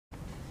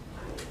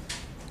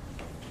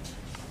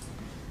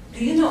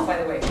Do you know,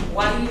 by the way,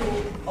 why you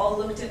all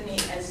looked at me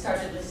and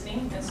started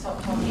listening and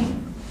stopped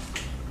talking?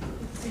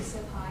 You're so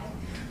high.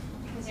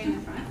 Because you're in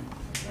the front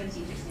when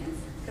teacher stands.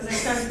 Because I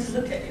started to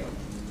look at you.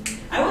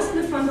 I was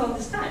in the front all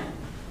this time,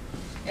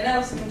 and I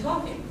wasn't even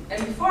talking.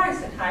 And before I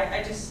said hi,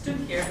 I just stood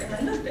here and I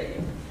looked at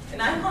you.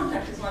 And eye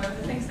contact is one of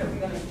the things that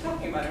we're going to be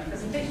talking about in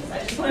presentations. I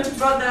just wanted to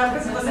bring that up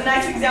because it was a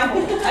nice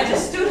example. I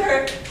just stood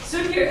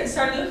here and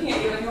started looking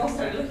at you, and you all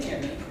started looking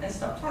at me and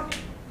stopped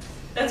talking.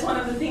 That's one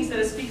of the things that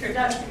a speaker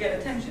does to get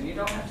attention. You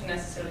don't have to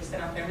necessarily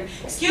stand up there and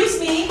say, excuse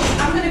me,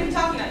 I'm going to be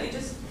talking now. You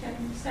just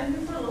can stand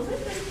here for a little bit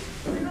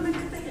and we're going to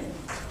get there.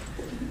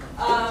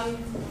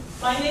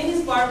 My name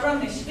is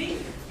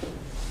Myslik.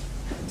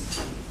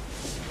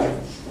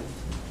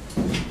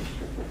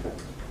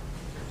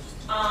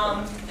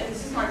 And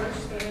this is Margaret.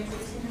 She's going to be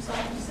introducing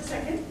herself in just a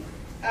second.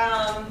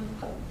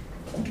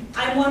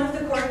 I'm one of the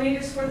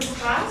coordinators for this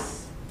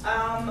class.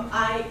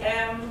 I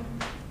am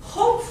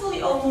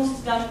hopefully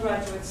almost done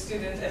graduate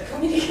student at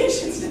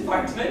Communications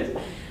Department.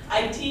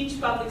 I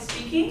teach public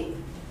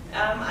speaking.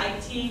 I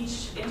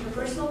teach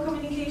interpersonal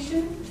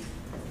communication.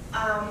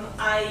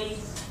 I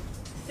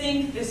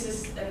think this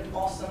is an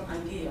awesome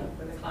idea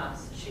for the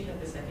class. She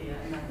had this idea,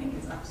 and I think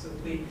it's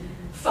absolutely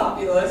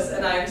fabulous,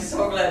 and I'm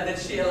so glad that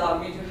she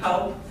allowed me to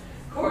help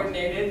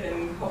coordinate it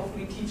and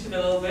hopefully teach it a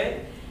little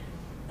bit.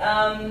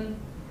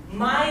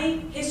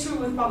 My history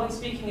with public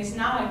speaking is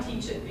now I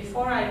teach it.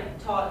 Before I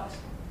taught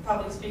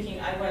public speaking,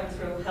 I went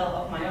through hell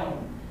of my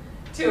own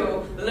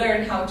to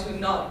learn how to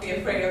not be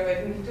afraid of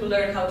it and to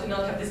learn how to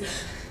not have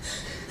this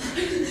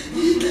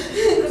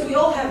because we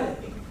all have it,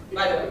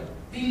 by the way.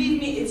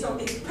 Believe me, it's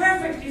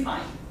perfectly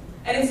fine.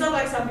 And it's not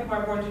like some people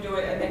are born to do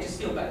it and they just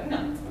feel better.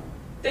 No,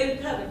 they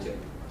have it too.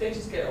 They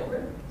just get over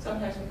it.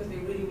 Sometimes because they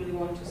really, really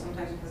want to,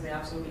 sometimes because they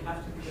absolutely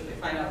have to, because they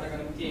find out they're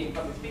going to be teaching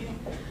public speaking.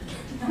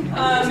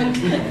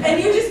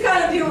 And you just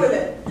gotta deal with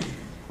it.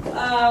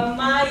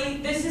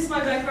 This is my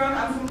background.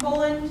 I'm from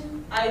Poland.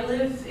 I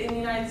live in the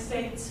United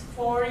States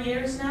 4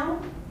 years now.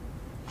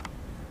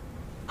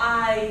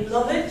 I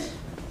love it.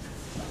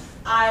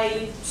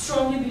 I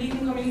strongly believe in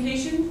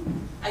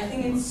communication. I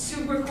think it's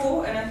super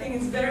cool, and I think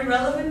it's very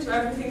relevant to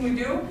everything we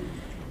do.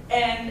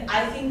 And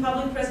I think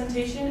public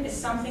presentation is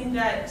something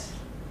that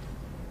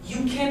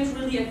you can't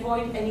really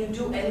avoid, and you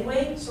do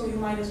anyway, so you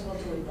might as well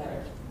do it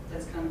better.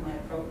 That's kind of my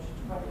approach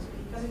to public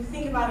speaking. Because if you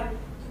think about it,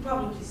 you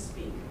probably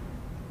speak,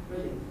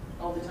 really,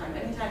 all the time.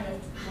 Anytime you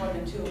have more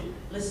than 2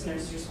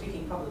 listeners, you're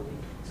speaking publicly.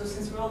 So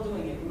since we're all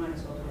doing it, you might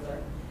as well do it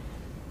better.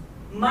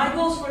 My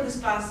goals for this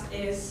class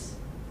is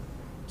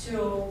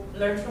to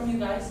learn from you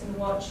guys and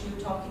watch you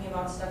talking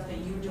about stuff that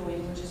you're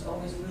doing, which is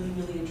always really,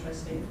 really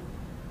interesting.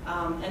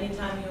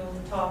 Anytime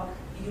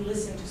you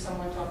listen to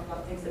someone talk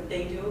about things that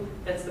they do,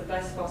 that's the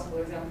best possible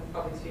example of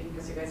public speaking,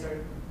 because you guys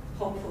are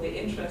hopefully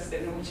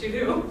interested in what you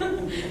do.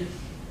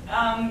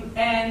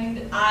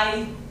 And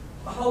I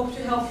hope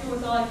to help you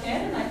with all I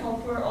can, and I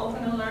hope we're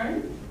open to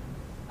learn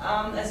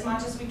as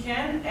much as we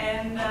can,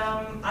 and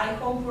I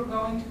hope we're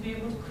going to be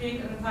able to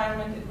create an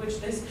environment in which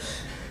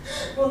this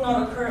will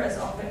not occur as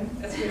often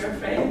as we're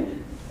afraid.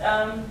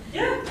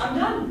 Yeah, I'm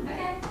done.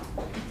 Okay.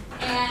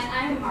 And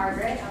I'm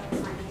Margaret. I'll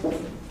put my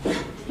name.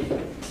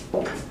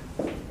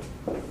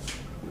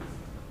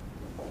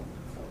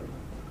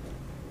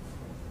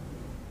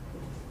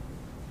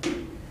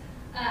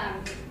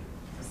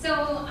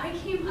 So I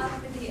came up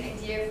with the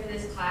idea for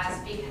this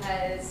class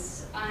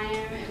because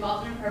I'm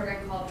involved in a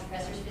program called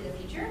Professors for the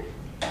Future.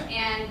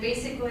 And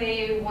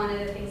basically, one of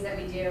the things that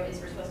we do is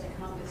we're supposed to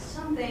come up with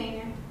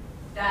something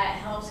that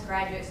helps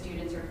graduate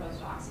students or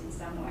postdocs in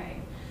some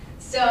way.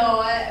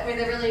 So with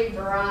a really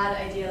broad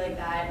idea like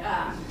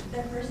that,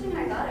 the first thing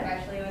I thought of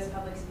actually was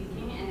public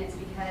speaking, and it's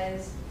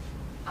because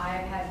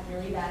I've had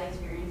really bad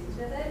experiences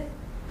with it,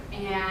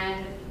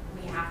 and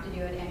we have to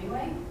do it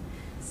anyway.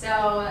 So,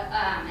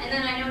 and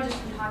then I know just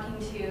from talking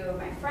to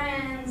my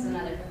friends and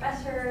other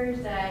professors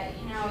that,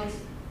 you know,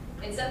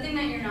 it's something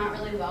that you're not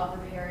really well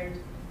prepared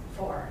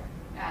for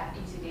at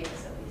UC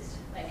Davis, at least.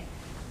 Like,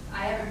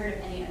 I haven't heard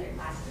of any other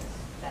classes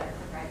that are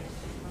for graduate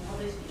students on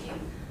public speaking,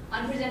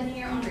 on presenting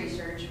your own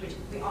research, which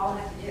we all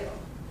have to do.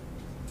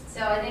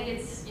 So I think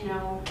it's, you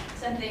know,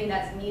 something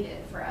that's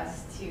needed for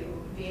us to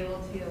be able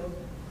to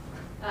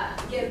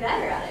get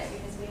better at it,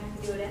 because we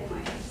have to do it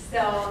anyway.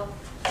 So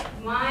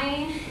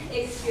my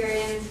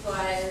experience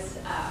was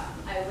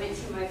I went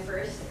to my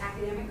first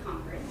academic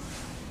conference,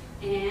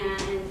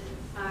 and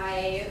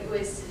I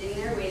was sitting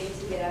there waiting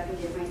to get up and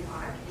give my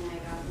talk, and I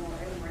got more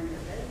and more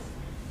nervous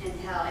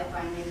until I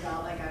finally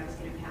felt like I was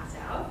going to pass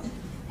out.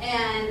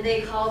 And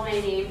they called my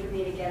name for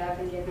me to get up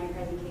and give my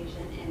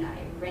presentation, and I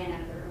ran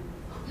out of the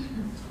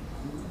room.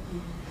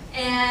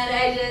 And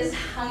I just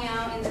hung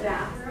out in the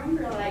bathroom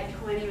for like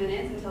 20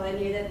 minutes until I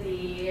knew that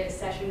the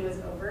session was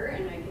over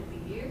and I could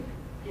leave.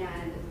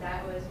 And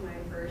that was my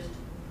first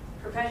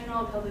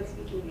professional public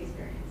speaking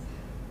experience.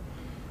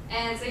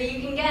 And so you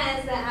can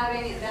guess that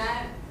having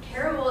that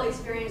terrible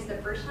experience the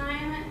first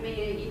time made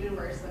it even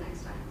worse the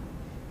next time.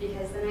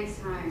 Because the next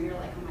time you're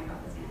like, oh my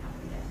God, what's going to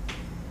happen again,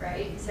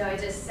 right? So it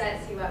just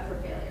sets you up for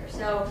failure.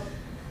 So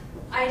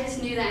I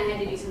just knew that I had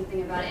to do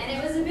something about it. And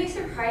it was a big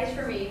surprise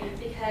for me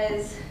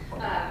because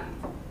I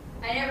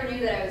never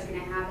knew that I was going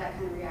to have that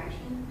kind of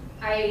reaction.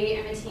 I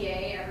am a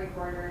TA every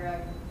quarter.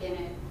 I've been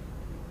at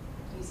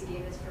UC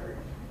Davis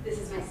this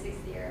is my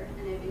 6th year,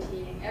 and I've been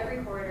TAing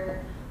every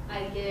quarter.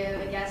 I give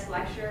a guest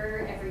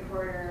lecture every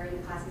quarter in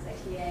the classes I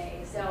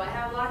TA. So I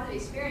have lots of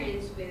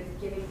experience with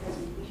giving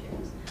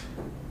presentations.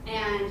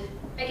 And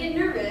I get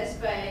nervous,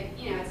 but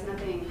you know, it's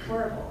nothing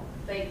horrible.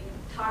 Like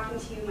talking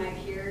to my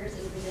peers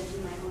and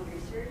presenting my own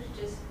research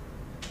just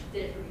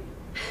did it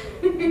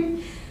for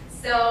me.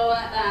 So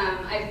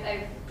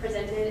I've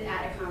presented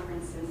at a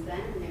conference since then,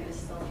 and it was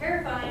still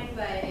terrifying,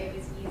 but it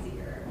was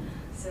easier.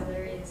 So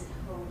there is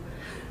hope.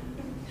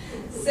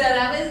 So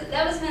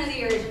that was kind of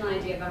the original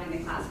idea behind the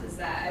class, was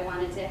that I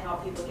wanted to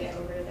help people get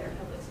over their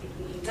public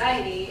speaking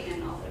anxiety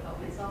and also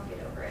help myself get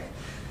over it.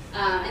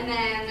 And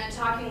then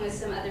talking with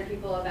some other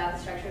people about the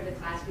structure of the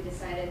class, we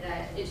decided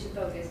that it should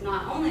focus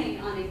not only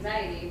on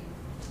anxiety,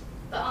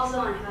 but also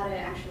on how to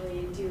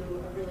actually do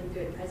a really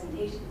good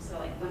presentation. So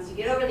like once you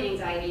get over the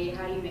anxiety,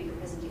 how do you make your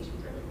presentation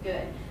really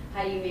good?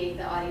 How do you make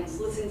the audience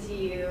listen to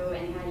you,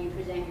 and how do you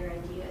present your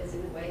ideas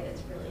in a way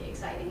that's really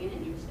exciting and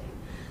interesting?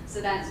 So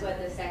that's what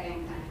the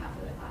second kind of half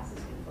of the class is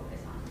going to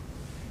focus on.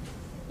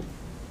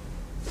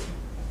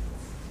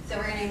 So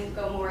we're going to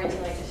go more into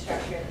like the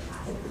structure of the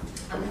class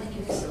now. I'm going to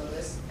give you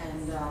syllabus,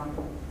 and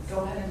go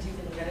ahead and take a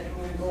look at it.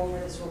 We're going to go over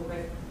this real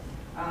quick.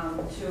 I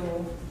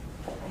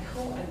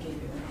hope I gave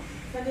you enough.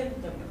 If I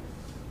didn't, let me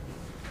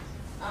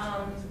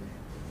know.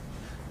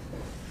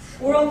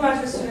 We're all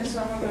graduate students, so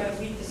I'm not going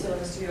to read the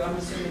syllabus to you. I'm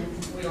assuming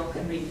we all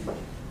can read.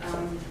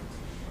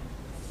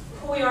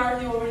 Who we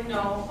are, you already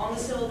know. On the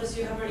syllabus,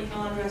 you have our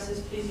email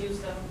addresses. Please use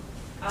them.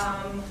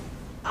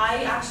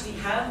 I actually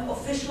have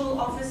official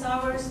office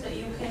hours that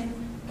you can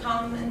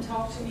come and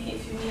talk to me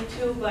if you need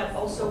to, but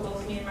also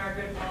both me and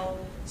Margaret will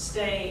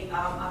stay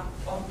up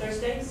on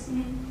Thursdays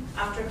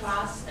after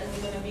class, and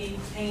we're going to be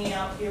hanging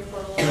out here for a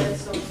little bit.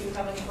 So if you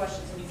have any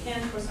questions and you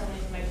can, for some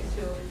reason, make it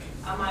to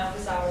my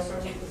office hours or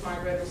meet with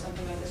Margaret or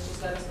something like this,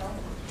 just let us know.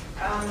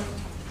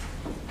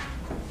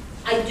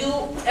 I do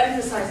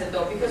emphasize it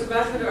though, because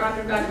graduate or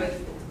undergraduate,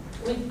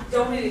 we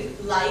don't really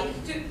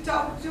like to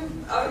talk to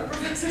our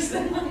professors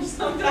that much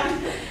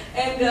sometimes.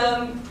 And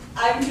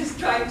I'm just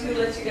trying to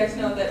let you guys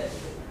know that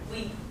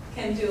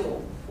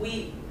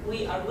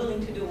we are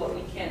willing to do what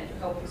we can to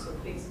help you, so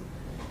please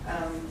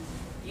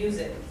use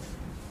it.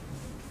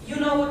 You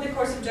know what the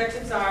course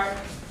objectives are.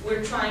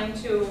 We're trying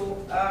to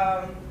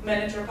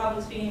manage our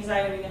public speaking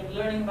anxiety. We're going to be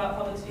learning about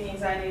public speaking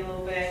anxiety a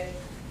little bit.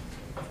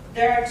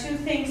 There are 2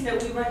 things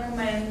that we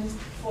recommend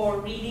for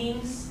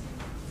readings.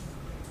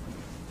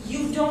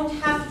 You don't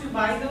have to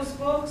buy those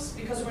books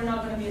because we're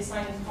not going to be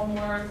assigning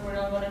homework. We're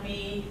not going to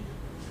be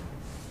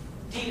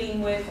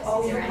dealing with,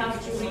 oh, you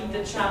have to read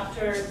the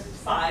chapter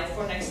 5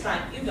 for next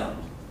time. You don't.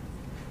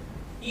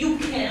 You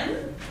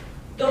can.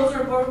 Those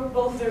are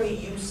both very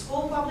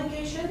useful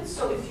publications,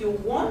 so if you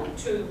want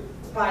to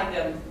buy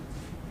them,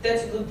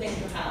 that's a good thing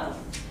to have.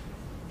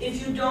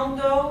 If you don't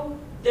though,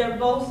 they're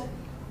both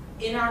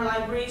in our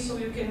library, so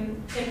you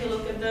can take a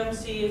look at them,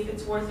 see if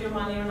it's worth your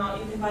money or not.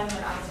 You can buy them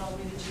at Amazon,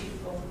 really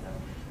cheap, both of them.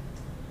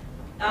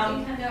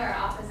 You can come to our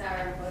office hour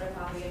and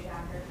photocopy a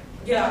chapter.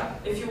 Yeah,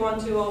 if you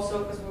want to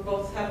also, because we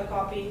both have a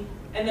copy.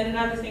 And then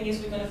another thing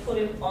is we're going to put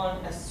it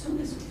on, as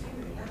soon as we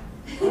figure it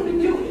out, we're going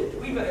to do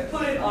it. We're going to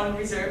put it on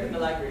reserve in the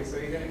library, so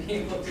you're going to be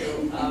able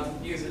to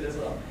use it as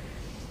well.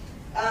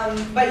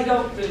 But you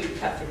don't really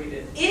have to read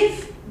it.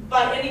 If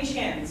by any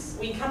chance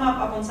we come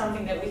up on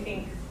something that we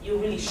think you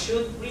really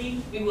should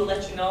read, we will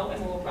let you know,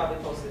 and we'll probably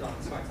post it on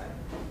the Smart Site.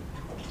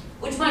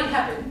 Which might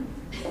happen,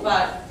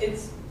 but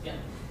it's, yeah.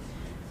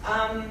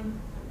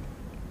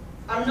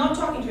 I'm not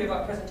talking to you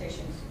about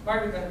presentations.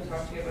 Margaret's going to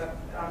talk to you about,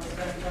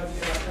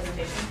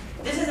 presentations.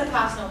 This is a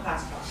pass, no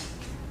pass class.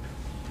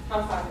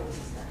 How fabulous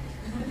is that?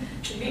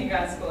 To be in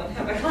grad school and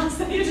have a class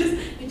that you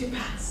just need to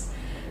pass.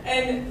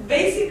 And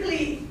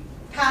basically,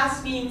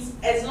 pass means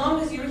as long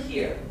as you're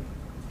here,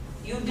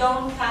 you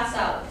don't pass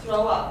out,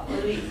 throw up, or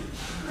leave.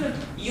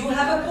 You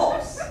have a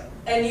pulse,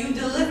 and you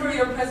deliver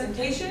your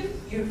presentation,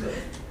 you're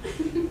good.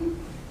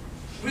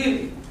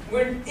 Really,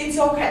 it's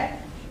okay.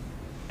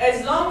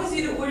 As long as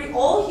you do, we're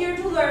all here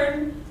to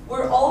learn,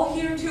 we're all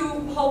here to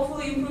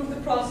hopefully improve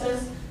the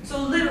process. So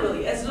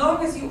literally, as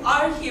long as you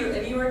are here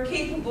and you are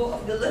capable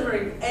of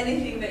delivering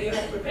anything that you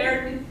have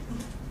prepared,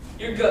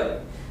 you're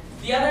good.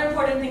 The other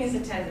important thing is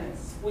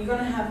attendance. We're going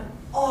to have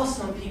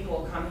awesome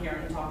people come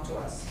here and talk to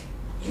us.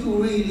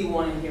 You really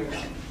want to hear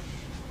them.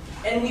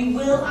 And we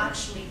will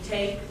actually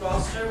take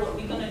roster. What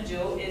we're going to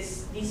do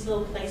is these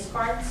little place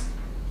cards.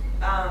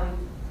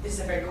 This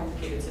is a very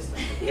complicated system.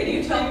 Can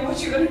you tell me what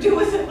you're going to do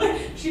with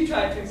it? She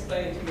tried to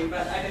explain it to me,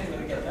 but I didn't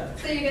really get that.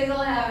 So you guys will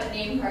have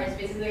name cards.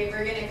 Basically,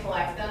 we're going to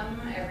collect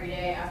them every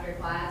day after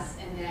class,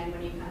 and then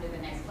when you come to the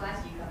next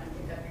class, you come and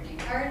pick up your name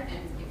card.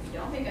 And if you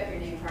don't pick up your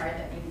name card,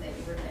 that means that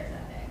you were there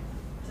that day.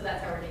 So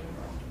that's how we're taking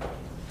it.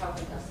 How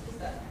fantastic is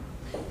that?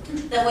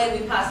 That way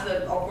we pass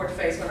the awkward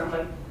face when I'm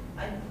like,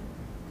 I know.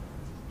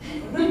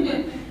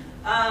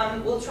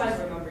 We'll try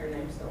to remember your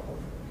names though, hopefully.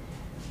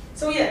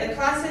 So yeah, the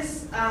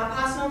classes,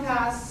 pass, no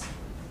pass.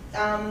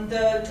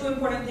 The two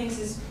important things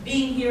is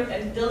being here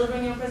and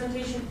delivering your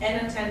presentation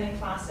and attending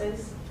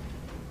classes.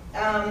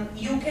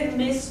 You can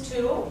miss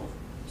too,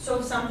 so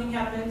if something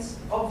happens,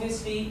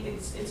 obviously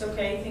it's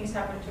okay, things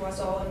happen to us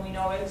all and we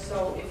know it,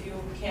 so if you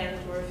can't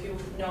or if you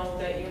know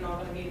that you're not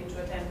going to be able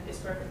to attend, it's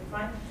perfectly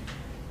fine.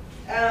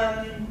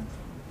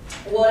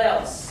 What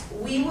else?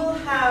 We will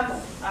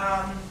have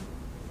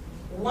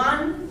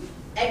one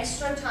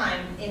extra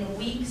time in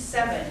week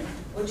 7,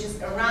 which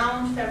is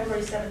around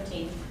February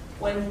 17th,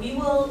 when we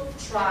will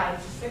try to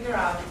figure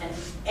out an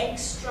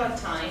extra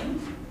time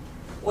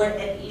where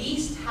at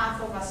least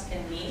half of us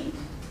can meet,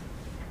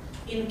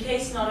 in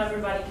case not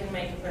everybody can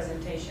make a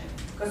presentation.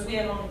 Because we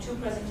have only 2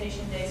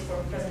 presentation days for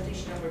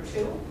presentation number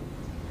 2,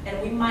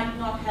 and we might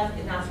not have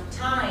enough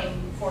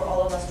time for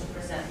all of us to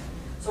present.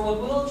 So what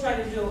we'll try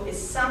to do is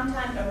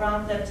sometime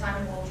around that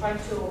time we'll try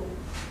to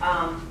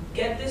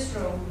get this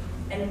room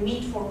and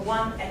meet for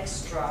one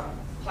extra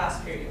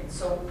class period.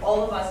 So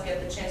all of us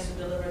get the chance to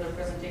deliver the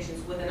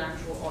presentations with an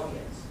actual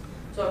audience.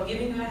 So I'm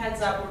giving you a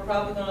heads up, we're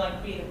probably gonna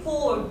like create a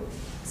pool or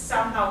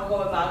somehow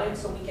go about it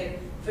so we can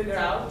figure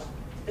out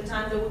the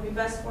time that would be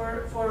best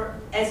for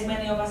as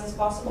many of us as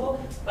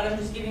possible. But I'm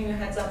just giving you a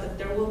heads up that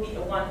there will be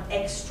a one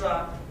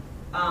extra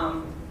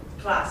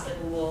class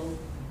that we will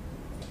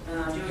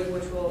during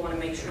which we'll want to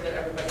make sure that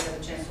everybody has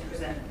a chance to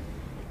present.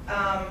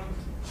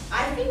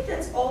 I think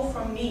that's all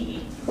from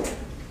me.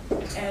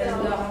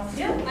 And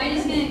yeah. I'm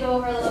just going to go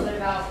over a little bit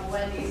about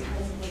what these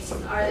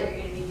presentations are that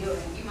you're going to be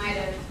doing. You might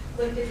have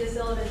looked at the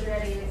syllabus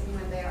already and seen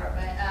what they are,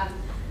 but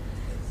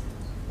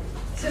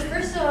so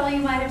first of all,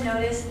 you might have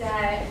noticed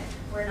that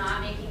we're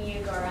not making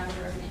you go around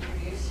the room and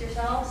introduce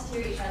yourselves to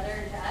each other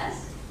and to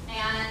us,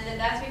 and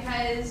that's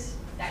because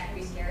that can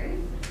be scary.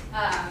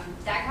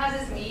 That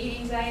causes me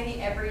anxiety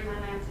every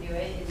time I have to do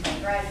it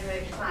in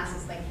graduate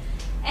classes, like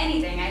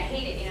anything. I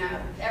hate it, you know.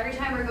 Every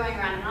time we're going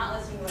around, I'm not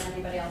listening to what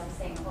anybody else is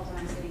saying the whole time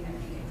I'm sitting there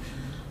thinking,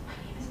 my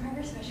name is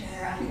Margaret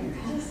Swisher, I'm a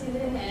graduate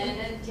student in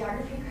a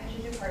geography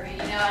graduate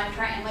department, you know, I'm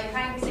trying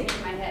to stick it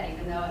in my head,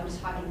 even though I'm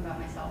just talking about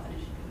myself and it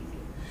should be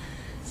easy.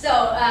 So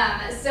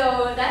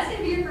that's going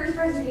to be your first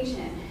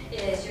presentation,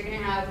 is you're going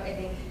to have, I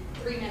think,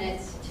 3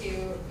 minutes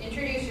to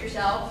introduce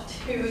yourself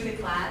to the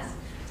class.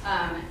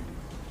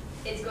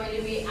 It's going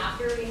to be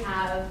after we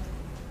have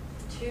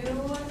 2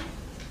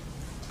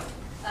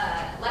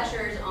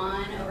 lectures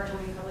on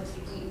overcoming public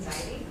speaking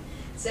anxiety.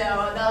 So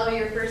that'll be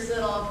your first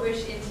little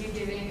push into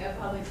giving a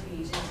public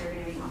speech. And you're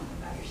going to be talking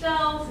about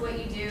yourself, what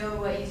you do,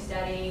 what you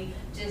study,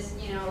 just,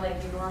 you know, like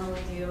you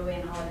normally do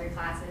in all of your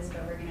classes,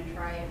 but we're going to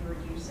try and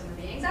reduce some of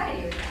the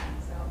anxiety with that.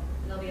 So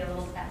there'll be a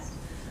little test.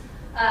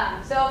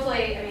 So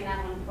hopefully, I mean,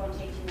 that one won't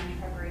take too much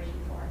preparation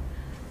for.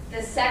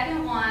 The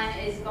second one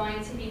is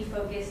going to be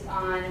focused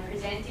on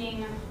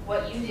presenting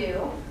what you do,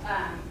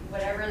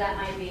 whatever that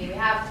might be. We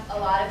have a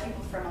lot of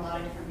people from a lot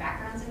of different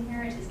backgrounds in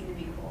here, which is going to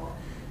be cool.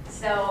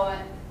 So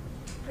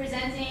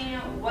presenting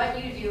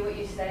what you do, what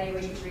you study,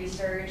 what you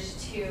research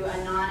to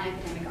a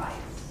non-academic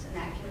audience. And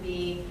that can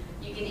be,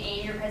 you can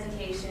aim your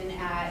presentation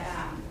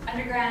at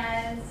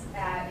undergrads,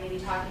 at maybe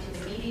talking to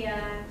the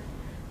media.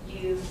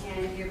 You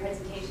can do your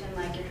presentation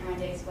like you're trying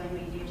to explain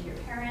what you do to your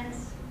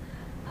parents,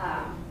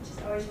 which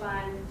is always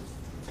fun.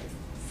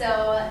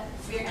 So,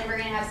 we're going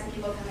to have some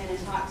people come in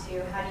and talk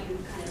to how do you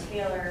kind of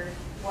tailor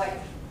what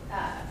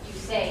you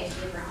say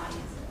to different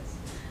audiences.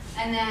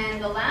 And then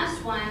the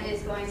last one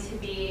is going to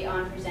be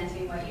on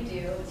presenting what you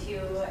do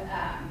to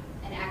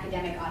an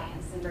academic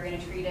audience. And we're going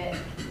to treat it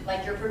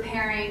like you're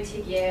preparing to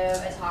give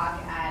a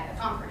talk at a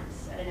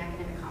conference, at an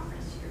academic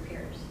conference to your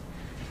peers.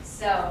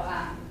 So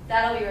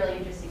that'll be really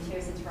interesting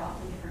too, since we're all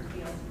from different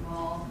fields and we'll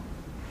all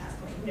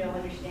have no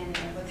understanding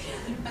of what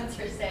the ones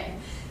are saying.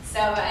 So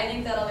I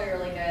think that'll be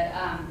really good.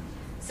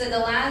 So the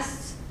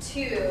last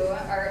 2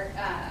 are,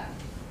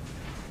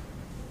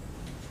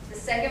 the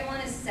second one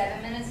is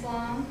 7 minutes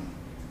long,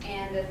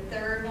 and the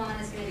third one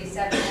is going to be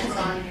 7 minutes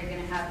long, and you're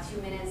going to have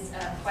 2 minutes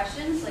of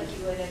questions like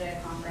you would at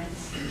a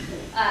conference.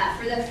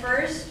 For the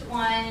first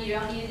one, you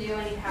don't need to do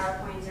any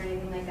PowerPoints or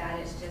anything like that.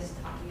 It's just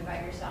talking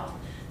about yourself.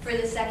 For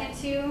the second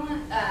 2,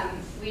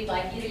 we'd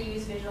like you to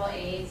use visual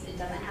aids. It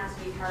doesn't have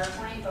to be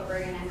PowerPoint, but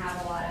we're going to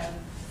have a lot of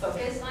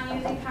focus on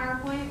using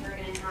PowerPoint. We're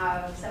going to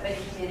have somebody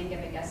come in and give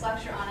a guest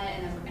lecture on it,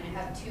 and then we're going to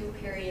have 2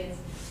 periods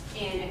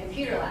in a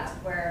computer lab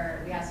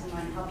where we have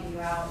someone helping you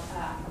out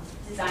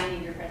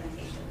designing your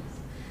presentations.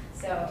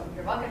 So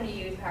you're welcome to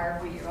use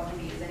PowerPoint. You're welcome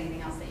to use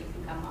anything else that you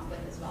can come up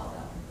with as well,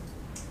 though.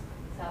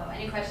 So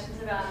any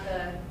questions about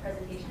the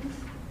presentations?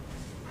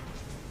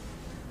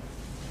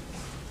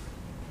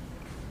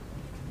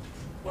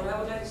 What I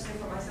would like to say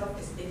for myself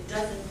is it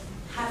doesn't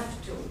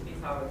have to be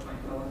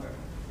PowerPoint, however.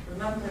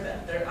 Remember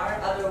that there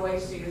are other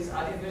ways to use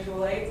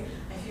audiovisual aids.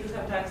 I feel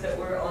sometimes that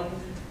we're on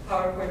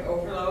PowerPoint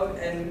overload,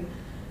 and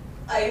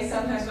I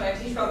sometimes when I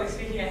teach public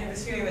speaking, I have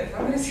this feeling that if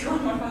I'm going to see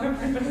one more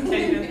PowerPoint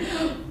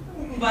presentation,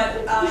 but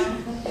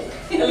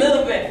a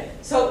little bit.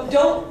 So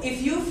don't,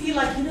 if you feel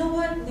like, you know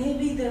what,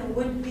 maybe there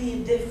would be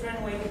completely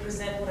different way to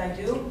present what I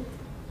do,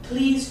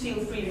 please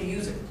feel free to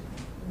use it.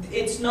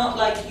 It's not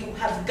like you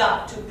have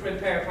got to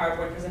prepare a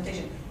PowerPoint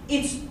presentation.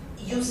 It's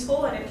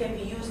useful and it can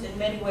be used in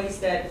many ways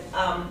that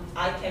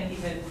I can't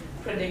even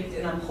predict,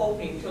 and I'm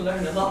hoping to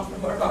learn a lot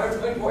from our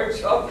PowerPoint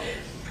workshop.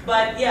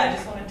 But yeah, I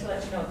just wanted to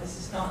let you know this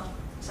is not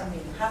something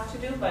you have to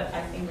do, but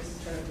I think this is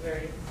going to be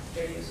very,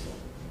 very useful.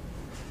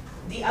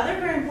 The other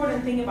very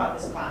important thing about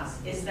this class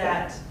is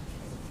that,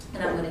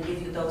 and I'm going to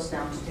give you those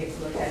now to take a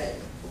look at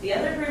it. The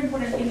other very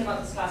important thing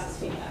about this class is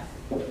feedback.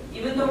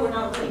 Even though we're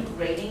not really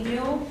grading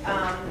you,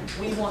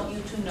 we want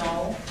you to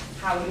know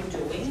how you're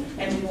doing,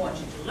 and we want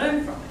you to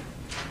learn from it.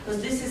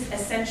 Because this is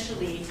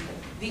essentially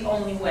the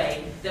only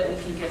way that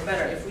we can get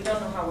better. If we don't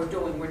know how we're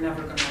doing, we're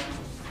never going to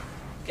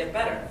get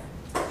better.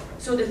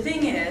 So the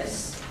thing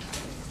is,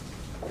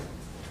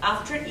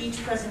 after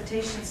each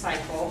presentation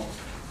cycle,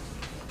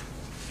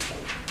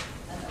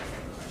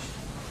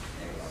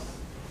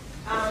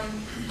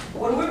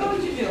 what we're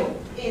going to do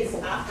is,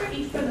 after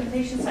each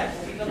presentation cycle,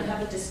 we're going to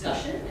have a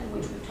discussion in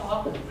which we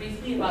talk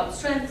briefly about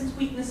strengths,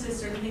 weaknesses,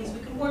 certain things we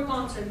can work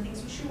on, certain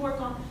things we should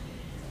work on.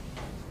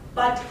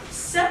 But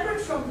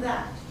separate from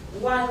that,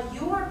 while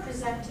you are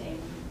presenting,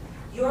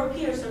 your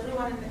peers,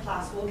 everyone in the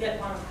class, will get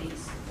one of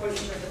these for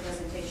each of the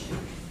presentation.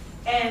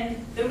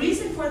 And the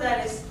reason for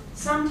that is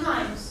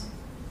sometimes,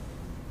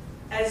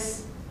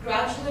 as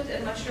graduate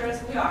and mature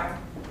as we are,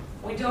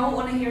 we don't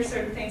want to hear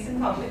certain things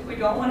in public. We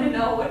don't want to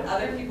know what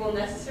other people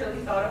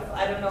necessarily thought of,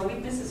 I don't know,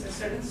 weaknesses or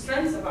certain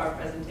strengths of our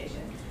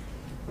presentation.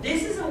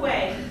 This is a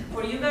way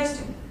for you guys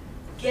to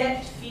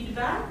get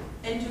feedback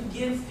and to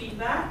give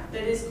feedback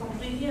that is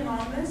completely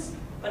anonymous,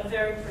 but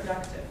very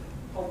productive,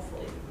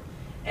 hopefully.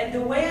 And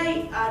the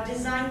way I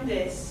designed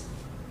this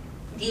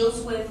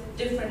deals with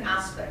different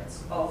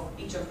aspects of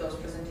each of those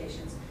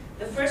presentations.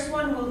 The first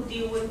one will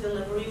deal with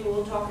delivery. We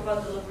will talk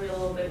about delivery a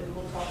little bit. We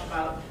will talk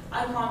about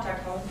eye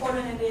contact, how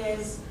important it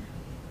is.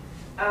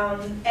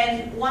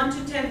 And 1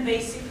 to 10,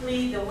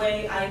 basically, the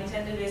way I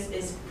intended this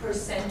is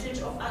percentage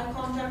of eye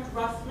contact,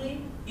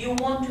 roughly. You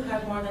want to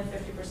have more than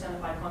 50%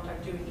 of eye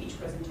contact during each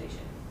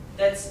presentation.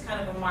 That's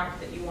kind of a mark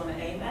that you want to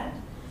aim at.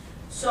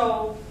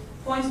 So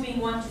points being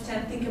 1 to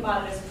 10, think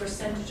about it as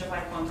percentage of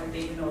eye contact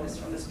that you notice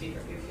from the speaker,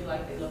 if you feel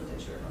like they looked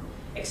at your own.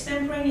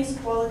 Extemporaneous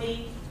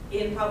quality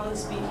in public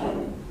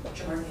speaking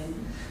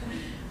jargon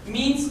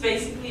means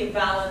basically a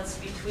balance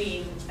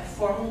between a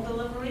formal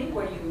delivery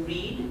where you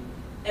read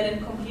and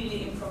a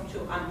completely impromptu,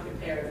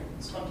 unprepared,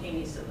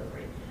 spontaneous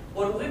delivery.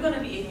 What we're going to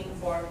be aiming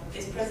for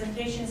is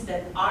presentations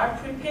that are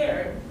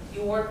prepared.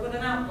 You work with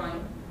an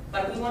outline,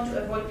 but we want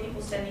to avoid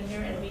people standing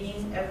here and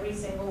reading every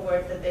single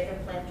word that they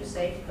have planned to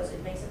say, because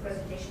it makes a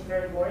presentation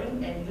very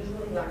boring and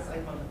usually lacks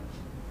eye contact.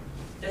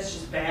 That's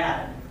just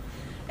bad.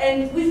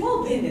 And we've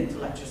all been into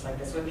lectures like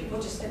this where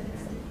people just stand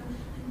there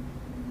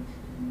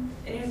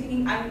and you're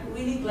thinking, I'm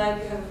really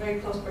glad you have a very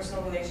close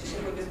personal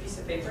relationship with this piece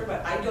of paper,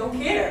 but I don't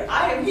care.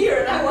 I am here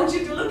and I want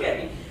you to look at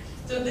me.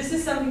 So this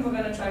is something we're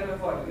going to try to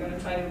avoid. We're going to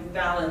try to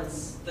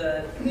balance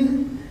the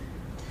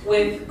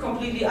with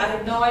completely, I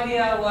have no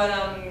idea what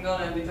I'm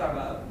going to be talking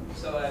about,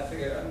 so I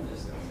figured I'm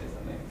just going to say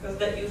something, because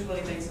that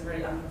usually makes a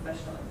very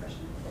unprofessional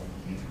impression.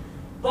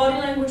 Body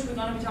language, we're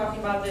going to be talking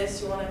about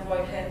this. You want to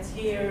avoid hands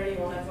here, you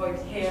want to avoid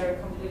hair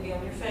completely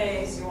on your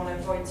face, you want to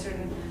avoid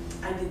certain,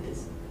 I did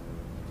this.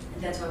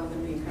 And that's why we're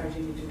going to be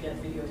encouraging you to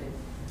get videotaped.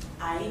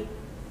 I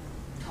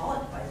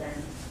taught by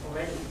then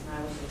already, and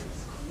I was a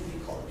community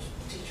college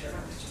teacher, and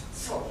I was just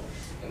so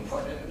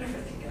important and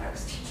everything, and I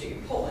was teaching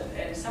in Poland,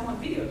 and someone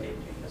videotaped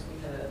me because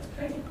we had a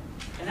training.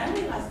 And I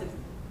realized that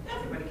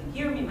everybody can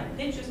hear me, my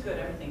pitch is good,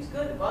 everything's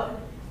good about it,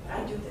 but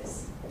I do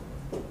this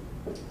all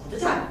the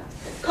time.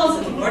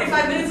 Constantly,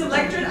 45 minutes of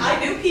lecture, and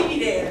I do pee-pee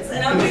dance,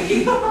 and I'm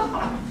thinking, and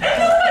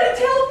nobody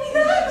tell me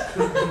that.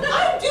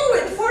 I do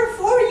it for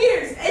 4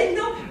 years, and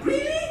no,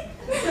 really?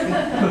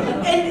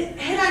 And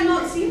had I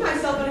not seen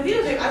myself on a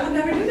videotape, I would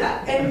never do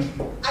that, and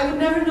I would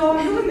never know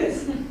I'm doing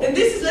this. And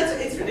this is,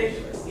 it's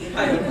ridiculous.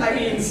 I mean,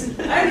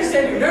 I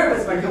understand you're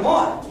nervous, but come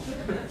on.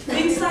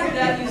 Things like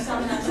that you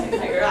sometimes can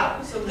figure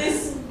out. So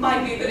this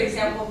might be a good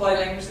example of why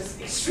language is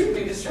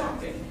extremely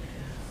distracting.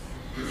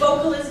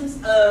 Vocalisms,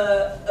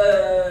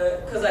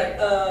 because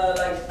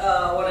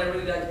when I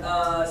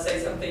really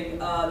say something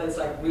that's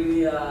like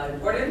really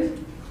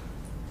important.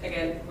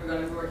 Again, we're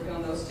going to be working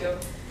on those too.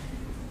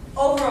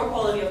 Overall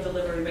quality of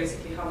delivery,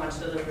 basically how much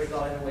delivery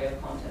got in the way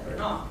of content or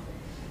not.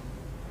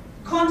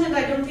 Content,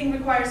 I don't think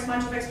requires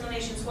much of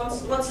explanations.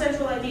 What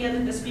central idea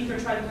did the speaker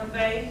try to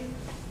convey?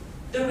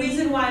 The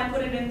reason why I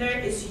put it in there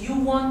is you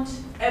want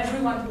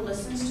everyone who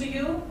listens to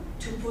you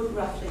to put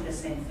roughly the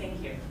same thing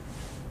here.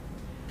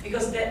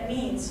 Because that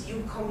means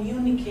you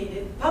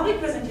communicated. Public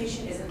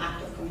presentation is an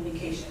act of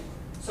communication.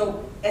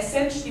 So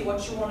essentially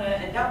what you want to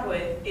end up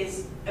with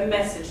is a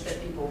message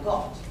that people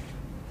got.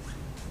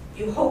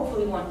 You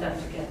hopefully want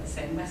them to get the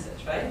same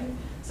message, right?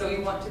 So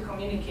you want to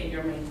communicate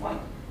your main point.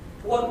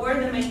 What were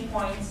the main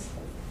points?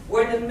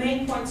 Were the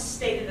main points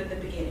stated at the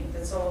beginning?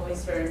 That's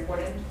always very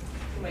important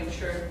to make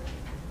sure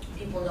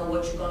people know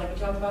what you're going to be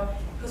talking about.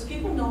 Because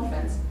people, no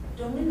offense,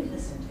 don't really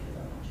listen to you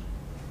that much.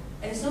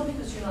 And it's not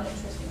because you're not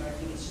interesting or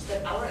anything, it's just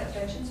that our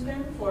attention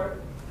span for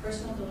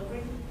personal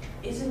delivery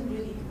isn't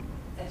really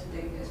as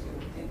big as we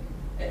would think.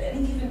 At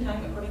any given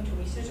time, according to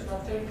research,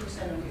 about 30%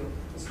 of you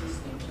is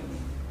listening to me.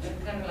 And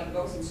it kind of like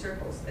goes in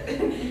circles.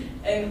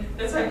 And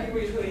that's why people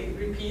usually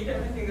repeat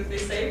everything that they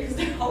say, because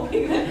they're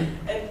hoping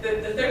that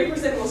the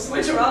 30% will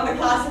switch around the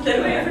class and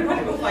then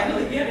everybody will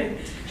finally get it.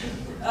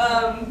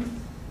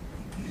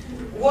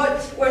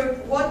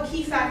 What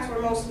key facts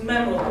were most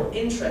memorable,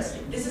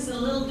 interesting? This is a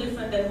little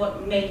different than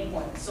what main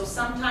points. So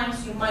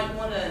sometimes you might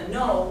want to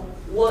know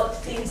what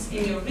things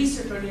in your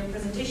research or in your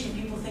presentation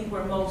people think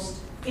were most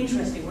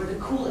interesting, were the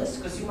coolest,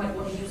 because you might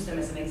want to use them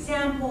as an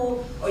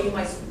example, or you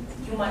might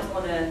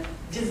want to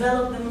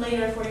develop them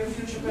later for your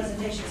future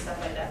presentation, stuff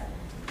like that.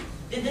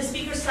 Did the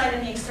speaker cite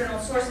any external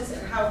sources,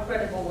 and how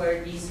credible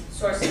were these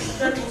sources?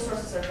 Credible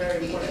sources are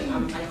very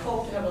important. I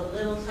hope to have a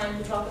little time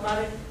to talk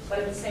about it, but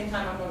at the same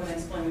time, I'm not going to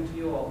explain it to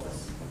you all,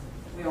 because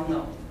we all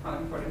know how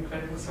important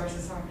credible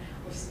sources are.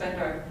 We've spent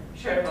our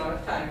shared amount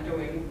of time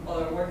doing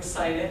all our works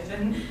cited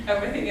and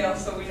everything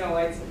else, so we know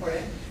why it's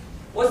important.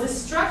 Was the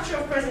structure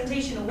of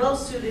presentation well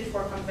suited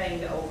for conveying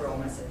the overall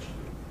message?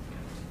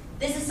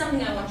 This is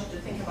something I want you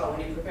to think about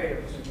when you prepare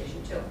your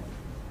presentation too.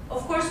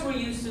 Of course, we're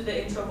used to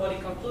the intro, body,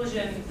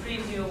 conclusion,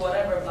 preview,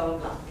 whatever, blah, blah,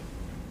 blah.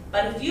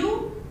 But if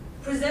you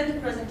present a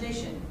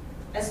presentation,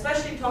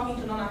 especially talking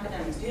to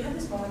non-academics, do you have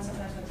this moment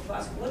sometimes when people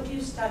ask, what do you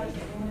study? And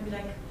you want to be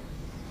like,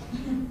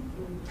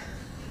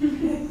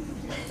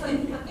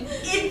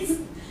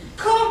 it's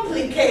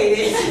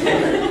complicated.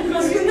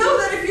 Because you know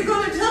that if you're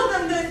going to tell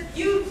them that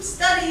you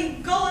study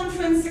goal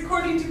entrance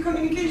according to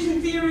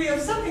communication theory of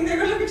something, they're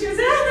going to look at you and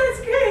say, ah,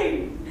 that's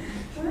great.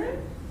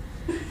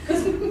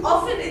 Because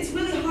often it's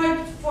really hard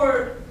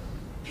for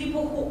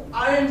people who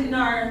aren't in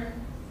our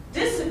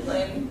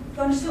discipline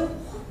to understand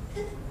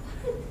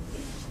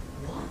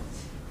what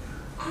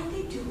are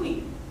they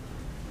doing?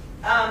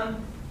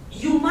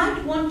 You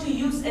might want to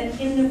use an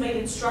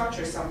innovative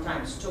structure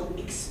sometimes to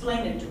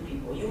explain it to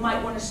people. You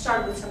might want to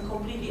start with some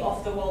completely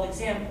off-the-wall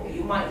example.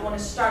 You might want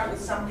to start with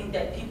something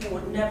that people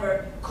would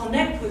never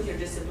connect with your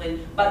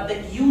discipline, but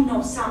that you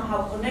know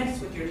somehow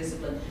connects with your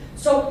discipline.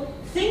 So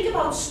think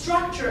about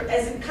structure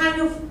as a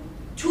kind of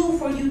tool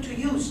for you to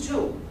use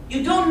too.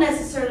 You don't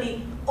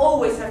necessarily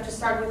always have to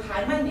start with,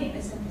 hi, my name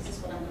is, and this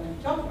is what I'm going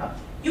to talk about.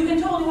 You can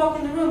totally walk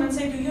in the room and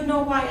say, do you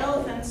know why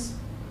elephants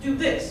do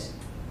this?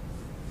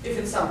 If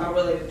it's somehow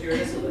related to your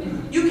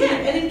discipline. You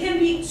can, and it can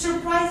be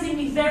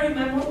surprisingly very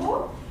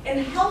memorable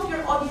and help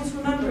your audience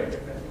remember it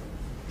differently.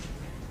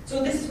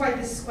 So this is why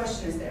this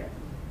question is there.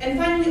 And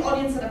finally,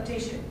 audience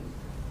adaptation.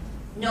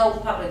 No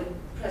public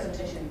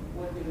presentation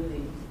would be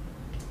really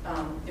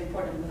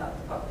important without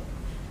the public,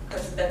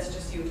 because that's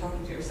just you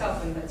talking to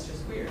yourself, and that's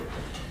just weird.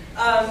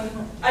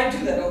 I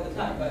do that all the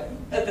time, but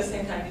at the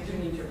same time, you do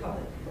need your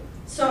public.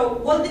 So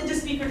what did the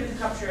speaker do to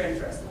capture your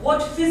interest?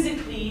 What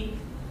physically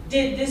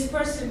did this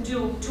person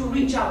do to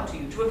reach out to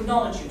you, to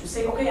acknowledge you, to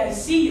say, okay, I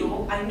see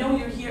you, I know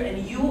you're here,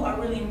 and you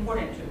are really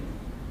important to me.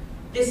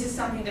 This is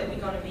something that we're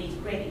going to be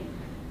grading.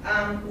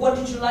 What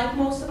did you like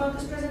most about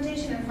this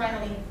presentation? And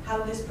finally,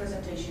 how this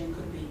presentation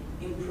could be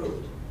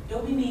improved.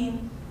 Don't be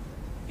mean,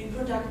 be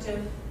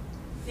productive,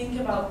 think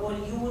about what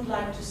you would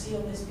like to see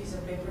on this piece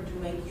of paper to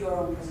make your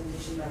own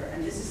presentation better.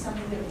 And this is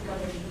something that we're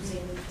going to be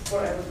using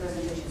for every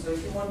presentation. So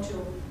if you want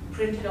to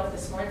print it off the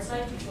smart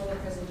site before the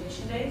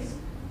presentation days,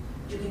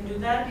 you can do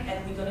that,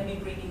 and we're going to be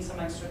bringing some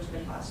extra to the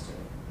class too.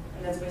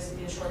 And that's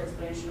basically a short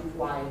explanation of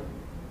why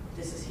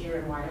this is here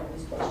and why all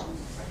these questions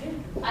are here.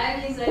 I'm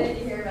excited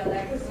to hear about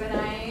that, because when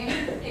I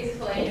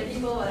explain to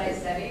people what I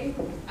study,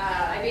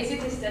 I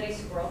basically study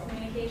squirrel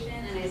communication,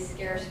 and I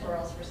scare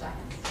squirrels for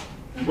science.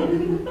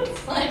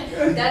 It's like,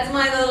 that's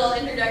my little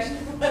introduction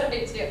to what I do.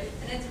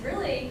 And it's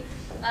really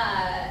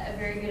a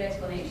very good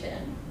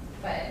explanation,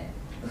 but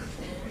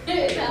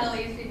it kind of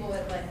leaves people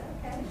with like,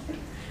 okay.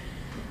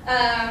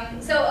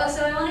 So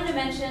I wanted to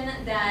mention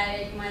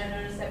that you might have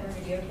noticed that we're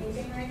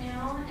videotaping right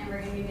now, and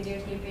we're going to be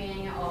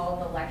videotaping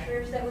all the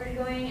lectures that we're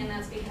doing, and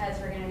that's because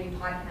we're going to be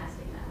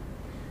podcasting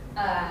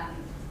them.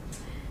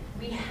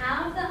 We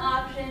have the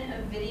option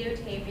of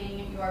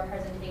videotaping your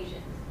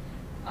presentations,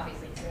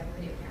 obviously, because we have a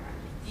video camera.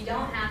 You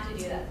don't have to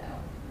do that though.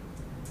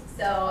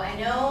 So I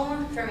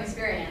know from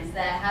experience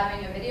that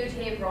having a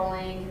videotape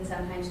rolling can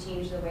sometimes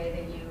change the way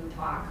that you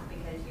talk,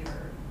 because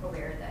you're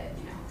aware that,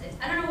 you know,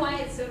 I don't know why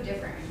it's so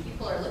different.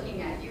 People are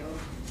looking at you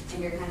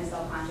and you're kind of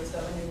self-conscious,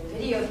 but when there's a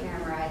video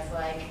camera, it's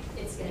like,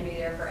 it's going to be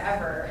there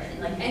forever, and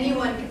like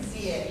anyone can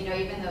see it, you know,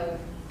 even though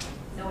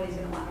nobody's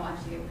going to want to watch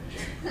you.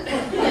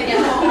 Like at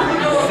home.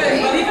 No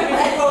offense, but even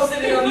if you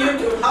posted it on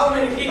YouTube, how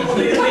many people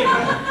do you think?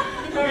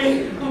 I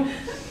mean,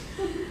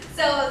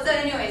 So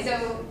anyway,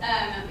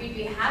 we'd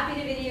be happy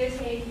to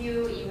videotape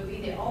you. You would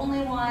be the only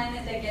one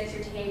that gets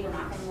your tape. We're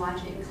not going to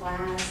watch it in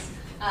class.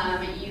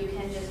 You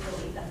can just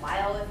delete the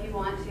file if you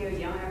want to.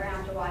 You don't ever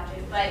have to watch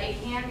it. But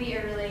it can be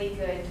a really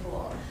good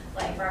tool,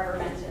 like Barbara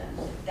mentioned,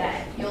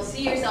 that you'll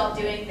see yourself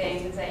doing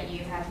things that you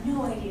have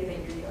no idea that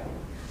you're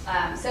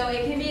doing. So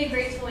it can be a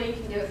great tool. You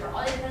can do it for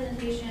all your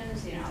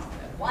presentations, you know,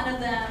 one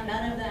of them,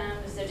 none of them.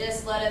 So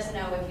just let us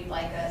know if you'd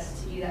like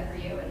us to do that for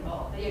you, and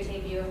we'll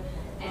videotape you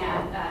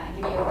and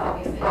give you a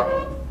copy of it.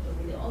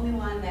 You'll be the only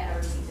one that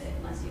ever sees it,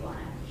 unless you want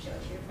to show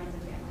it to your friends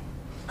and family.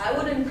 I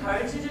would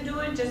encourage you to do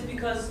it just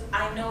because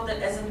I know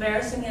that as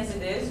embarrassing as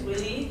it is,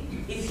 really,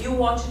 if you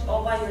watch it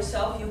all by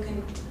yourself, you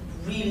can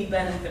really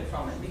benefit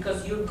from it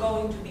because you're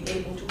going to be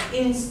able to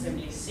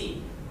instantly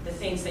see the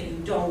things that you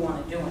don't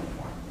want to do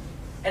anymore.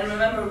 And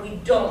remember, we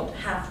don't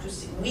have to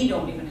see, we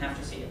don't even have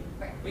to see it.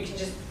 Right. We can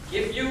just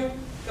give you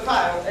the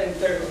file and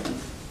there you go.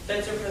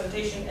 That's your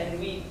presentation and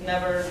we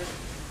never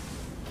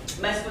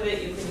mess with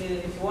it. You can do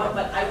it if you want,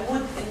 but I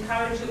would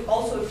encourage you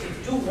also if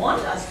you do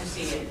want us to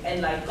see it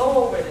and like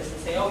go over this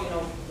and say, oh, you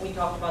know, we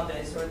talked about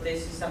this or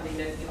this is something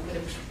that you could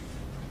have,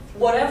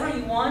 whatever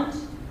you want,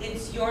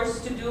 it's yours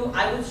to do.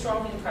 I would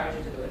strongly encourage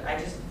you to do it.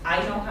 I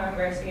know how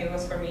embarrassing it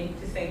was for me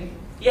to think,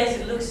 yes,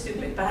 it looks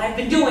stupid, but I've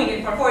been doing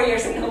it for 4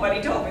 years and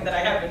nobody told me that I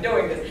have been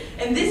doing this.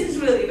 And this is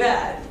really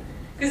bad.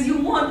 Because you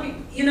want,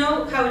 you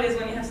know how it is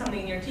when you have something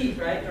in your teeth,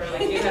 right? Or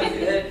like you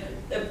have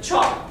a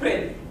chalk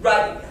print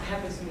right, it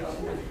happens to me all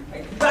the time,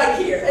 like right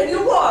here. And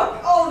you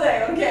walk all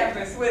day on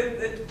campus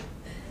with it.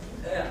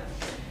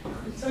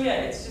 So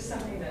yeah, it's just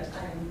something that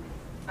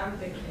I'm a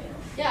big fan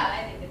of. Yeah,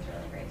 I think it's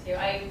really great too.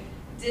 I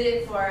did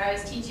it I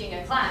was teaching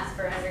a class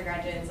for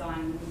undergraduates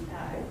on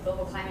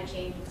global climate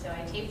change, so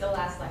I taped the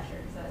last lecture,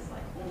 so it's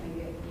like, oh,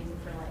 maybe I could use it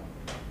for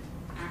like,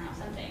 I don't know,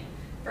 something,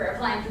 for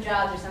applying for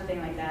jobs or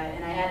something like that,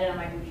 and I had it on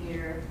my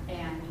computer,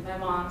 and my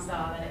mom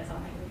saw that it's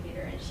on my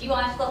computer, and she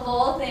watched the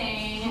whole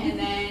thing, and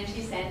then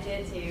she sent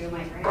it to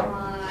my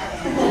grandma,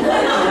 and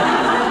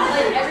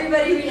like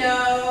everybody we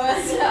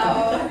know,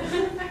 so.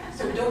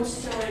 So don't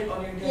store it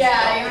on your desk.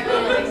 Yeah, you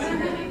want to like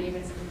secretly name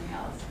it something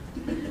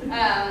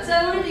else. So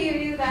I wanted to give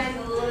you guys a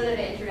little bit of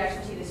an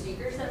introduction to the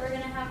speakers that we're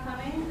going to have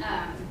coming.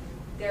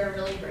 They're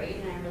really great,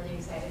 and I'm really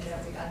excited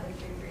that we got them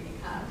here for you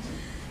to come.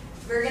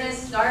 We're going to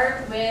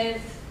start with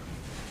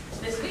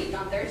this week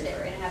on Thursday.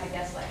 We're going to have a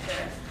guest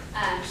lecturer.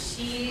 I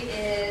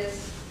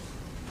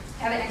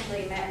haven't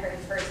actually met her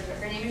in person, but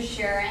her name is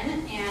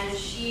Sharon, and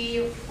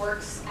she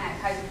works at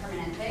Kaiser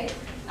Permanente.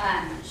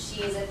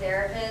 She is a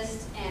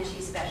therapist, and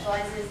she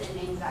specializes in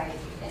anxiety,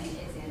 and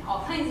is in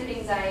all kinds of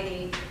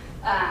anxiety.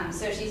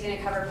 So she's going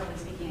to cover public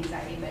speaking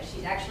anxiety, but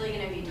she's actually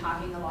going to be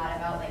talking a lot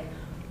about like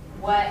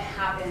what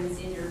happens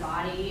in your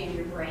body and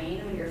your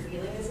brain when you're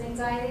feeling this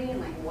anxiety,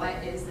 and like what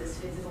is this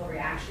physical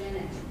reaction,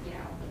 and you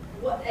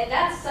know, and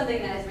that's something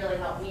that has really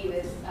helped me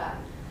with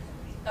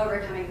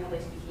overcoming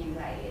public speaking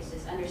anxiety. It's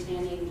just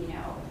understanding, you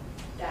know,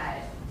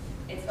 that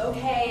it's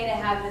okay to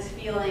have this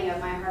feeling of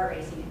my heart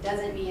racing. It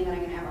doesn't mean that I'm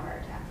going to have a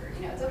heart attack, or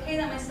you know, it's okay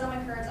that my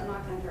stomach hurts. I'm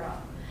not going to throw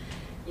up.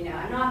 You know,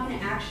 I'm not going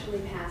to actually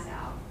pass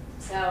out.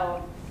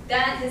 So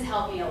that has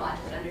helped me a lot,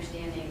 just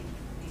understanding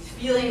these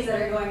feelings that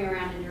are going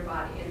around in your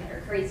body and that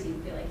are crazy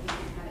and feel like you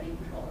can't have any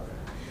control over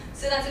them.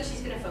 So that's what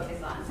she's going to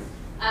focus on.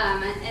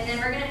 And then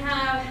we're going to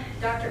have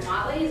Dr.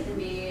 Motley is going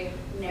to be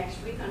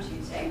next week on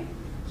Tuesday.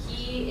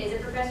 He is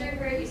a professor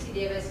here at UC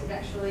Davis. He's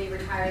actually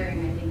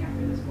retiring, I think,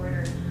 after this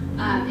quarter.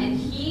 And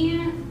he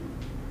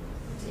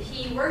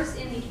works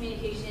in the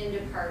communication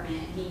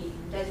department. He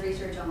does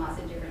research on lots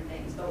of different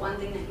things. But one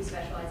thing that he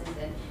specializes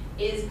in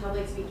is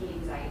public speaking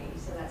anxiety.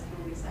 So that's kind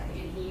of exciting.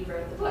 And he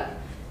wrote the book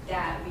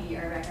that we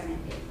are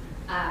recommending.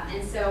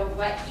 And so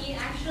what he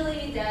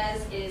actually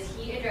does is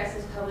he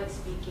addresses public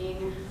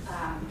speaking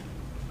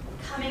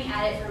coming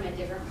at it from a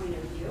different point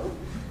of view.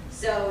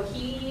 So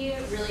he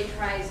really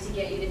tries to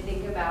get you to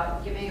think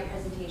about giving a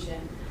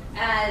presentation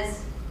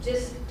as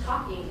just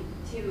talking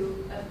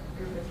to a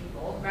group of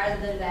people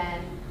rather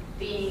than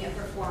being a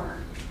performer,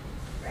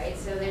 right?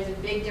 So there's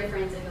a big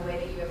difference in the way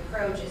that you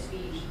approach a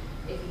speech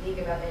if you think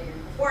about that you're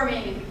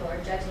performing and people are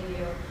judging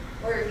you,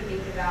 or if you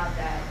think about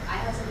that I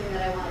have something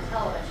that I want to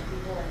tell a bunch of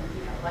people, and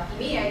you know, lucky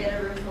me, I get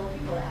a room full of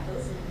people that have to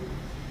listen to me.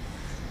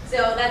 So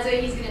that's what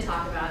he's going to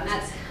talk about, and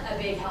that's a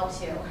big help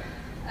too.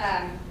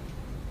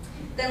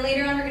 Then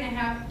later on, we're going to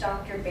have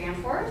Dr.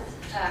 Bamforth.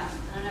 I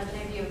don't know if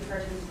any of you have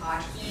heard him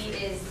talk. He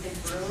is the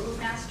brew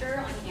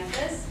master on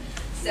campus.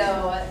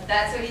 So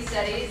that's what he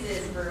studies,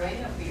 is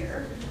brewing of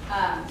beer.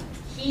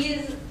 He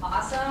is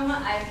awesome.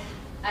 I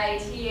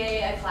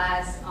TA a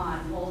class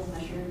on moles,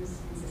 mushrooms,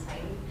 and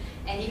society.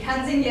 And he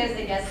comes and gives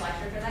a guest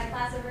lecture for that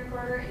class every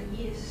quarter, and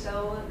he is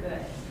so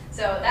good.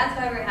 So that's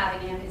why we're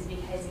having him, is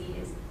because he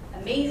is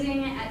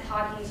amazing at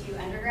talking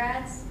to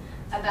undergrads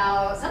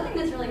about something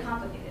that's really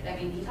complicated. I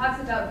mean, he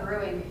talks about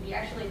brewing, but he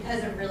actually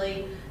does a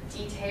really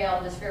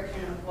detailed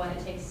description of what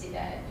it takes to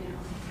get, you know,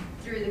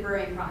 through the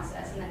brewing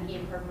process, and then he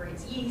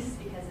incorporates yeast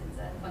because it's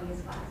a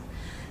fungus class.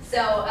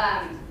 So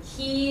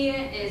he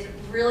is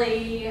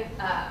really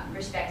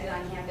respected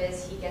on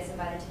campus. He gets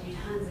invited to do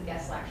tons of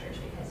guest lectures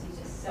because he's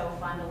just so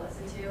fun to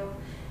listen to.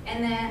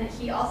 And then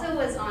he also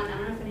was on, I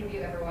don't know if any of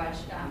you ever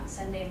watched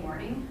Sunday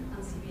Morning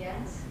on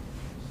CBS.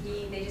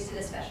 They just did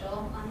a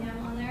special on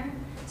him on there.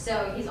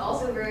 So he's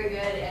also very good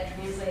at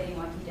translating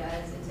what he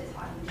does into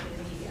talking to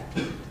the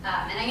media.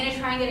 And I'm going to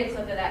try and get a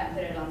clip of that and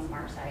put it on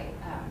SmartSite.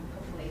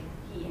 Hopefully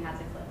he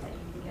has a clip that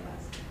you can give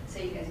us so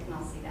you guys can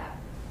all see that.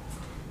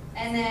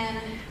 And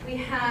then we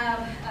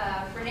have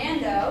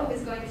Fernando,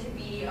 who's going to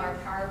be our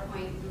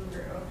PowerPoint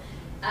guru.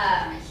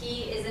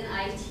 He is an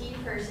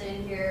IT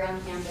person here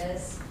on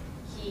campus.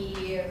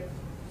 He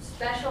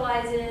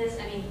specializes,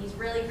 I mean, he's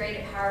really great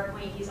at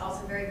PowerPoint. He's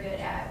also very good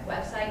at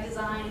website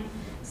design.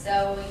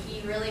 So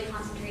he really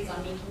concentrates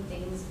on making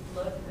things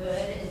look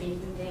good and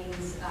making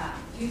things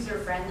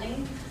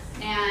user-friendly.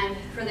 And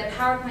for the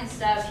PowerPoint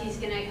stuff, he's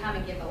going to come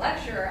and give a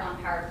lecture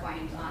on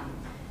PowerPoint, on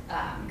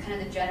kind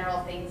of the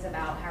general things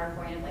about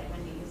PowerPoint, like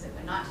when to use it,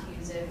 when not to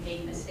use it,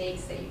 making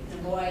mistakes that you can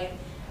avoid.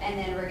 And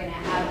then we're going to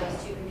have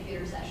those 2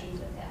 computer sessions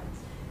with him.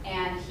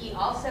 And he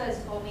also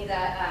has told me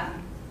that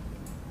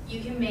you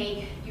can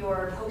make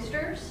your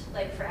posters,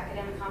 like for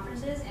academic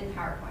conferences, in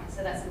PowerPoint.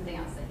 So that's something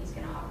else that he's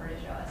going to offer to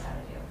show us how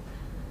to do.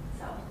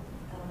 So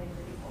that'll be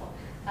pretty cool.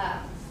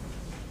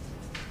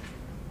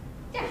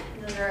 Yeah,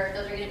 those are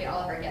going to be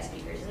all of our guest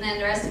speakers. And then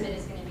the rest of it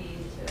is going to be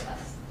the 2 of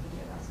us.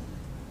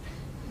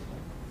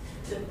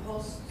 The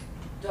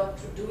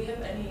postdoc, do we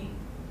have any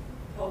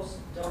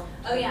postdoc?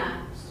 Oh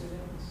yeah.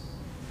 Students?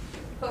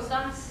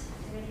 Postdocs?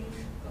 Any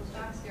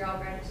postdocs? You're all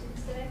graduate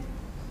students today?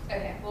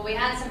 Okay, well we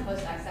had some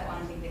postdocs that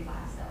want to take the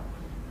class, so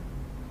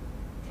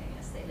I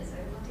guess they deserve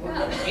to We're go.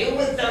 going to deal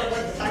with them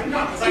with the time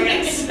knocks, I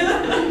guess.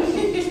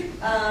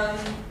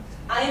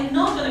 I am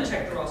not going to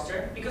check the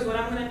roster, because what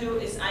I'm going to do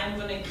is I'm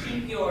going to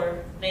keep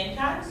your name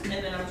tags, and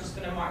then I'm just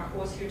going to mark who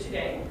was here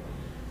today.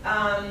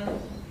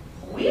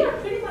 We are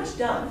pretty much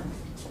done.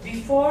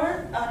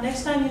 Before,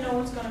 next time you know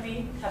what's going to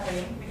be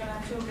happening, we're going to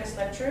have 2 guest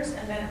lectures,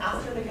 and then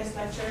after the guest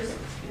lectures,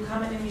 you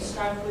come in and you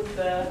start with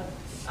the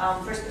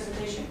first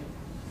presentation.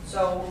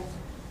 So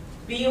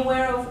be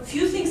aware of a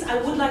few things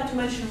I would like to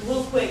mention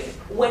real quick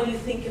when you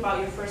think about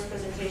your first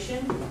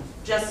presentation,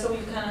 just so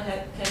you kind of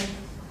can,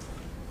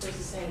 there's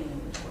a saying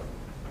in this word,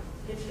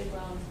 hit the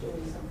ground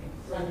doing something.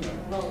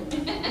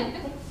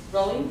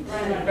 Rolling.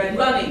 Rolling?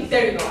 Running.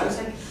 There you go. I was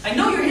like, I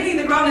know you're hitting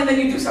the ground and then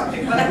you do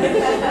something. But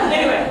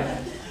anyway.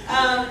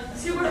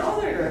 See, we're all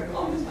there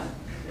all the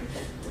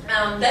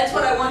time. That's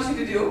what I want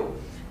you to do.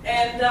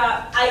 And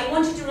I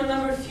want you to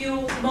remember a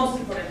few most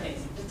important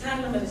things. The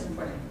time limit is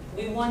important.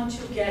 We want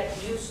to get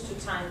used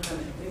to time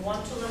limit. We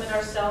want to limit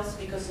ourselves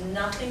because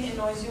nothing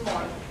annoys you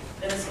more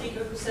than a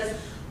speaker who says,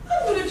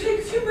 I'm going to take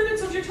a few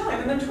minutes of your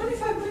time, and then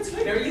 25 minutes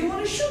later you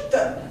want to shoot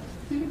them.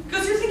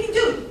 Because you're thinking,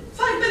 dude,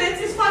 5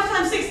 minutes is 5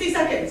 times 60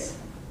 seconds.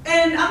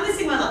 And I'm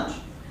missing my lunch.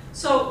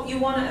 So you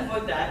want to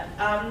avoid that.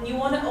 You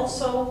want to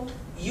also,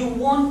 you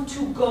want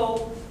to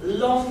go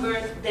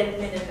longer than a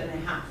minute and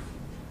a half.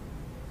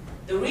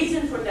 The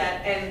reason for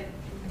that, and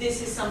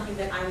this is something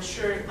that I'm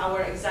sure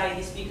our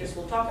anxiety speakers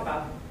will talk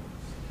about,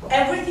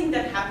 everything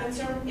that happens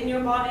in your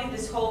body,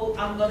 this whole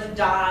I'm going to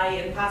die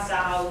and pass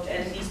out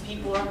and these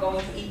people are going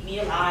to eat me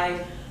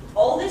alive,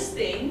 all this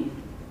thing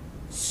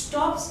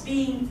stops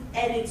being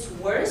at its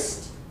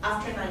worst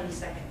after 90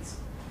 seconds.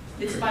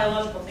 It's a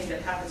biological thing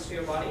that happens to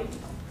your body.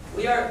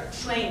 We are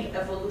trained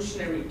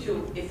evolutionary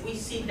too. If we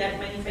see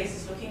that many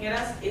faces looking at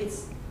us,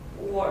 it's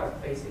war,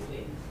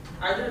 basically.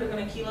 Either they're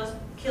going to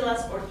kill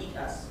us or eat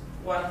us.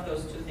 One of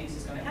those 2 things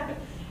is going to happen.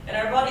 And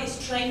our body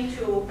is trained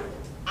to,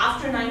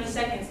 after 90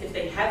 seconds, if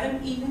they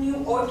haven't eaten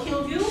you or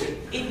killed you,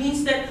 it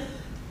means that,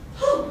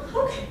 oh,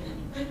 okay.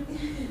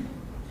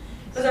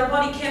 Because our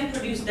body can't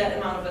produce that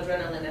amount of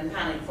adrenaline and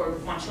panic for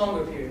much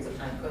longer periods of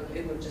time, because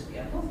it would just be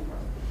unhealthy for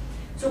us.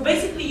 So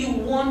basically, you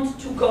want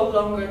to go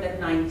longer than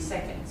 90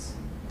 seconds.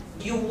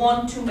 You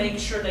want to make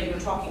sure that you're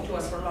talking to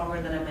us for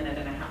longer than a minute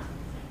and a half.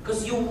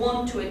 Because you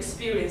want to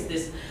experience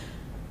this,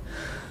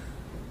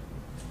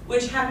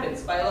 which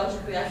happens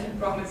biologically, I can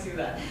promise you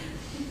that.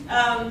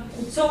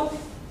 So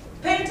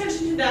pay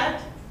attention to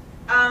that.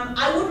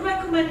 I would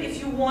recommend, if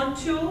you want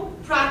to,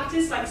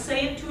 practice, like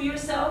say it to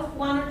yourself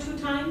 1 or 2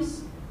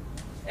 times.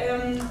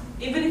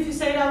 Even if you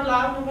say it out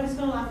loud, nobody's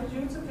going to laugh at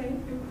you. It's okay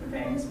if you're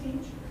preparing a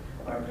speech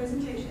or a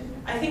presentation.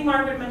 I think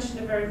Margaret mentioned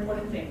a very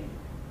important thing.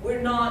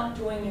 We're not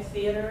doing a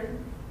theater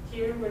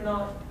here. We're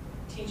not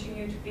teaching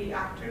you to be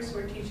actors.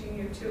 We're teaching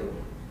you to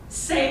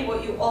say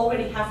what you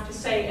already have to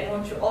say and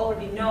what you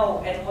already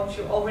know and what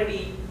you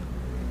already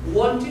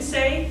want to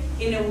say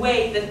in a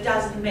way that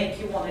doesn't make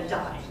you want to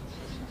die.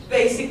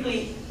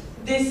 Basically,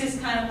 this is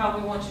kind of how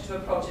we want you to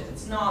approach it.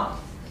 It's not,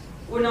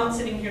 we're not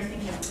sitting here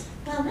thinking,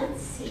 well,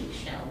 let's see,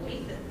 shall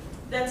we?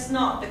 That's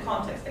not the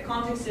context. The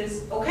context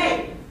is,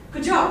 okay,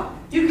 good job,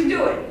 you can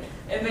do it.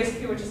 And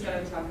basically, we're just going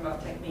to be talking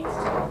about techniques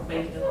to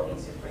make it a little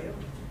easier for you.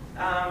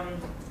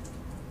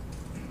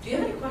 Do you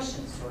have any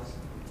questions to us,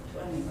 to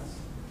any of us,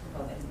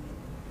 about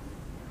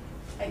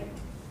anything?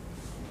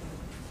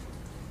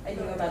 I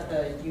know about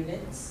the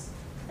units.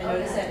 I Okay.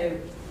 noticed that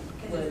it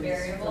Because was it's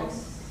variable? like-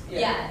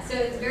 Yeah, so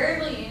it's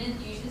variable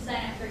units, you should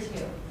sign up for 2,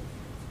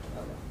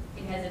 Okay.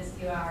 because it's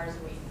 2 hours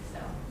a week, so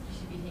you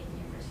should be taking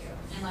it for 2.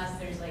 Unless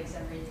there's like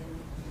some reason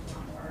you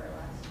want more or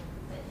less,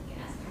 that you can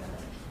ask me about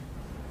it.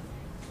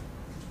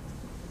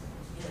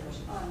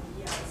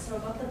 Yeah, so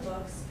about the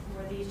books,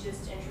 were these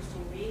just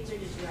interesting reads, or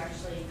did you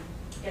actually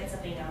get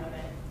something out of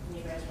it when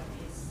you guys wrote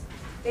these?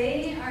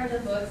 They are the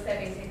books that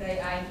basically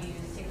I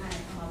use to kind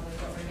of come up with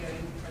what we're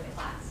doing for the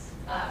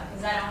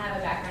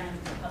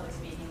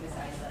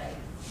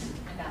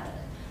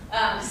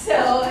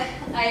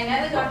I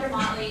met with Dr.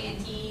 Motley and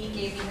he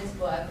gave me this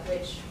book,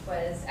 which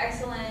was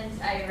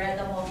excellent. I read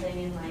the whole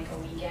thing in like a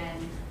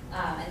weekend,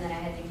 and then I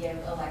had to give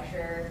a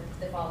lecture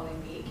the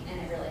following week, and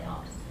it really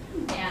helped.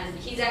 And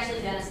he's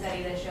actually done a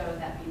study that showed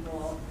that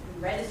people who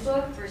read his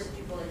book versus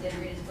people that didn't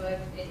read his book,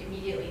 it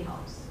immediately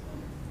helps.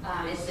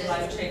 It's a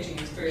life-changing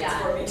experience Yeah.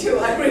 for me too.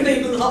 I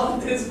really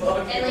love this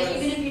book. And like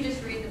even if you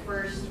just read the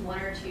first 1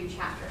 or 2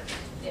 chapters,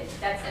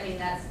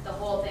 that's the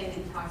whole thing that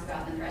he talks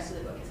about, and the rest of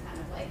the book is kind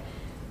of like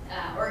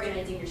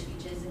organizing your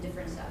speeches and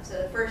different stuff.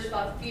 So the first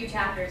few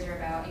chapters are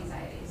about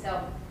anxiety. So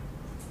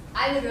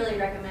I would really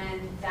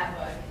recommend that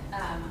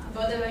book.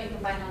 Both of them you can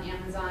find on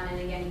Amazon,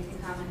 and again, you can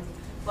come and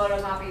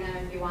photocopy them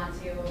if you want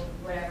to,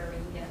 whatever, we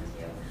can get them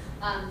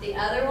to you. The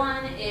other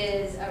one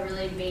is a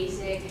really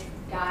basic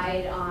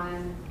guide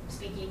on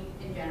speaking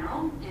in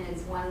general, and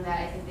it's one that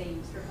I think they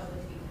use for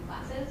public speaking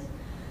classes.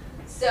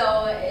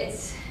 So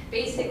it's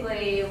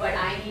basically what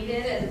I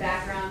needed as a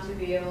background to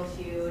be able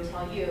to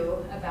tell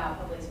you about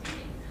public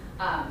speaking,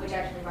 which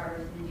actually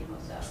Barbara's going to do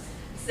most of.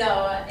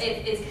 So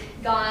it's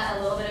got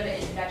a little bit of an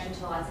introduction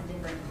to lots of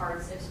different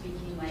parts of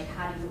speaking, like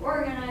how do you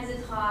organize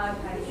a talk,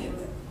 how do you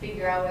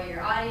figure out what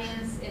your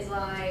audience is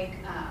like,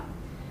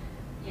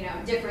 you know,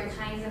 different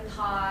kinds of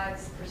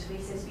talks,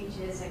 persuasive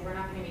speeches. Like we're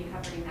not going to be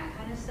covering that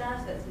kind of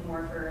stuff. That's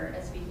more for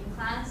a speaking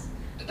class.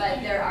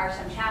 But there are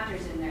some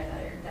chapters in there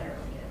that are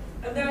really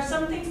good. And there are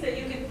some things that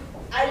you can.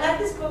 I like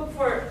this book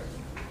for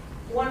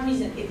one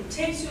reason. It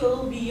takes you a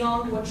little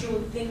beyond what you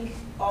would think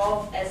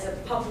of as a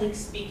public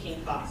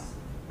speaking class.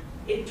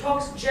 It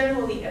talks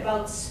generally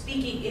about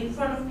speaking in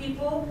front of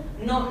people,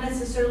 not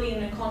necessarily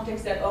in a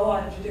context that, oh,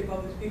 I have to take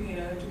public speaking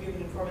and I have to give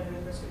an informative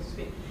and persuasive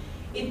speech.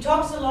 It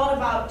talks a lot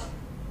about,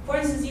 for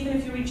instance, even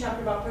if you read a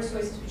chapter about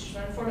persuasive speeches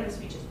or informative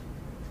speeches,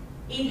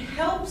 it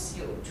helps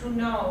you to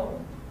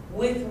know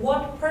with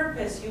what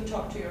purpose you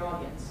talk to your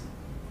audience.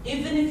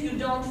 Even if you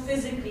don't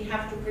physically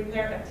have to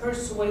prepare a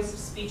persuasive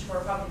speech for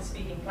a public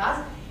speaking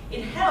class,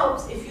 it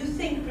helps if you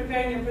think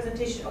preparing your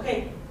presentation,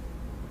 okay,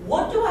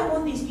 what do I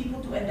want these people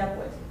to end up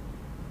with?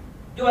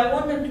 Do I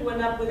want them to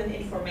end up with an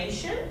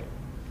information?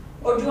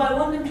 Or do I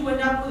want them to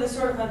end up with a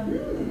sort of a,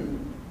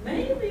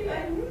 maybe,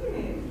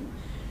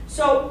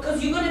 So,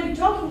 because you're going to be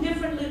talking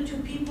differently to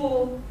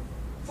people,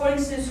 for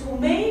instance, who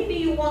maybe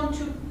you want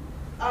to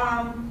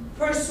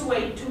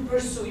persuade to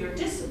pursue your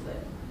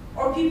discipline,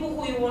 or people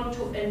who you want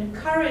to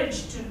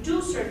encourage to do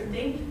certain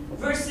things,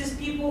 versus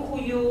people who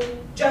you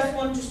just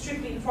want to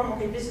strictly inform,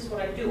 okay, this is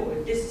what I do, or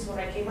this is what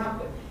I came up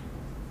with.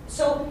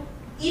 So,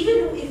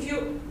 even if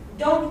you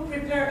don't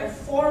prepare a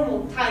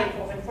formal type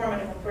of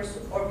informative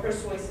or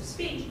persuasive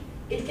speech,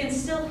 it can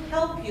still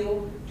help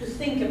you to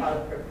think about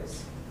a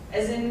purpose.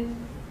 As in,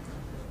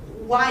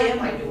 why am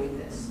I doing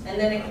this? And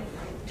then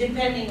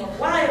depending on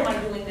why am I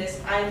doing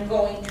this, I'm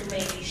going to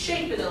maybe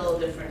shape it a little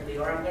differently,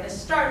 or I'm going to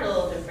start a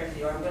little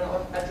differently, or I'm going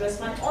to address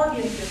my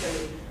audience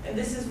differently. And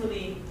this is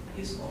really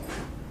useful.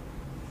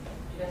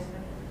 You guys know?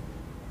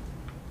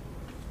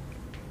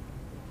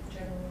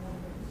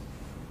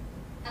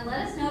 And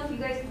let us know if you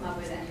guys come up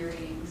with any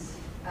readings.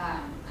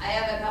 I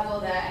have a couple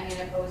that I'm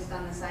going to post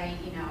on the site,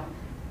 you know,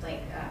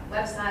 like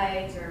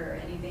websites or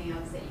anything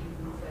else that you can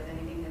come up with,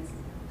 anything that's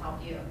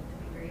helped you.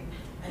 That'd be great.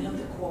 I love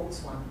the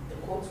quotes one. The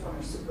quotes one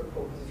are super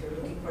cool, because if you're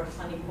looking for a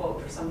funny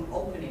quote or some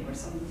opening or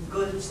some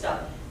good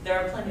stuff, there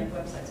are plenty of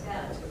websites for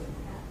that too.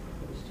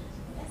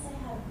 Yes,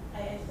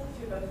 I flipped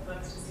through both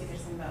books to see if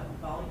there's something about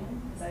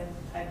volume, because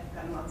I've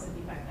gotten lots of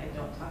feedback that I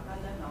don't talk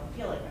on them, and I'll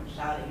feel like I'm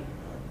shouting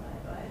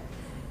but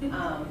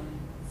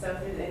so if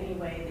there's any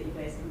way that you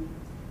guys can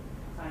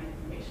find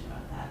information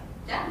about that,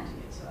 Yeah. to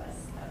get to us,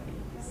 that would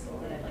be useful,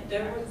 and I'd like to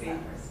There would practice be.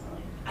 that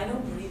personally. I know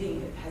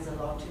breathing has a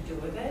lot to do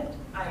with it.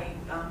 I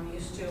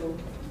used to,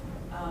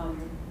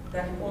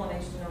 back in Poland, I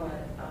used to know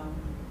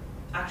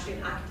actually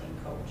an acting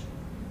coach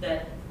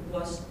that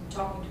was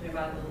talking to me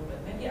about it a little bit.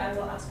 Maybe I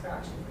will ask her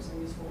actually for some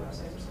useful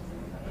websites or something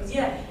like that. Because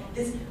yeah,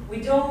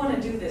 we don't want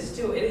to do this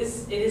too. It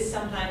is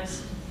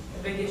sometimes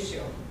a big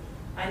issue.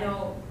 I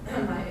know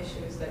my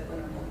issue is that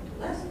when I'm going to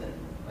less than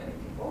 20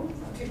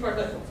 people are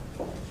like,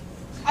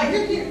 I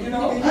can hear, you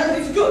know,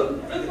 it's good.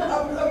 I'm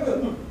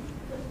good.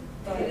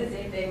 I do the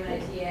same thing when I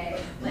TA.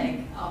 Like,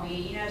 I'll be,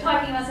 you know,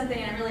 talking about something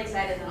and I'm really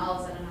excited, and all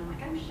of a sudden I'm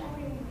like, I'm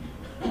shouting.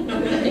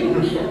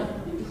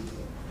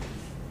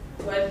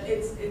 But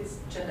it's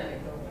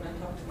genetic though. When I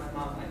talk to my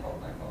mom, I hold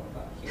my phone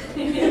about here.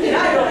 And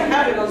I don't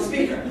have it on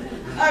speaker.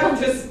 I'm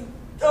just,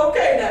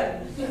 okay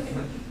then.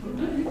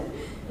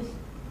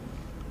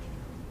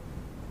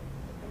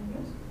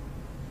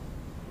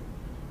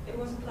 It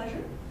was a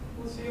pleasure.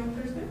 We'll see you on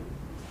Thursday.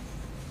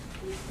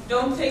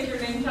 Don't take your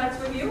name tags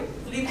with you.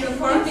 Leave them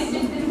for us.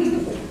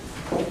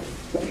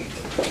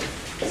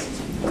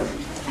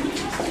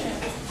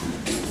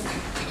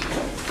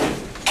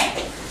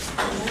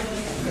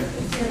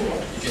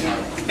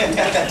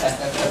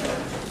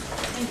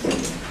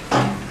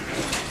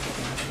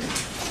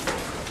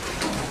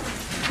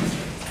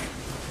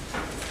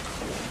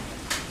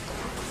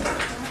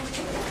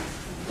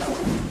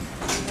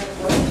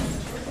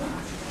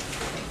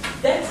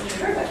 That's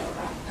perfect.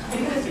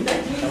 Because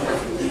that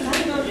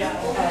means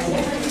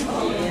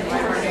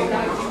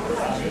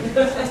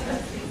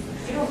Alexander.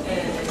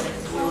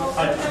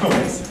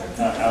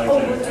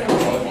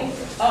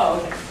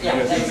 Oh, okay.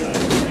 Yeah, thanks.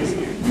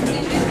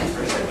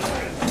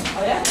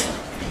 Oh, yeah?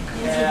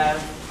 Yeah.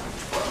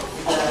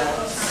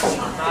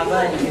 My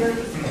buddy.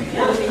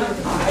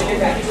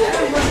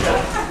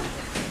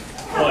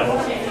 What?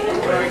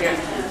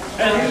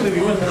 And usually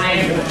we win the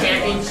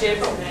Championship.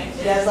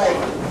 You guys like,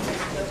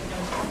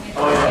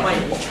 Oh, yeah.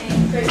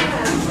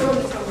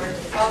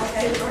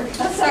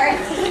 Sorry. I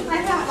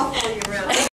thought I'll follow you around.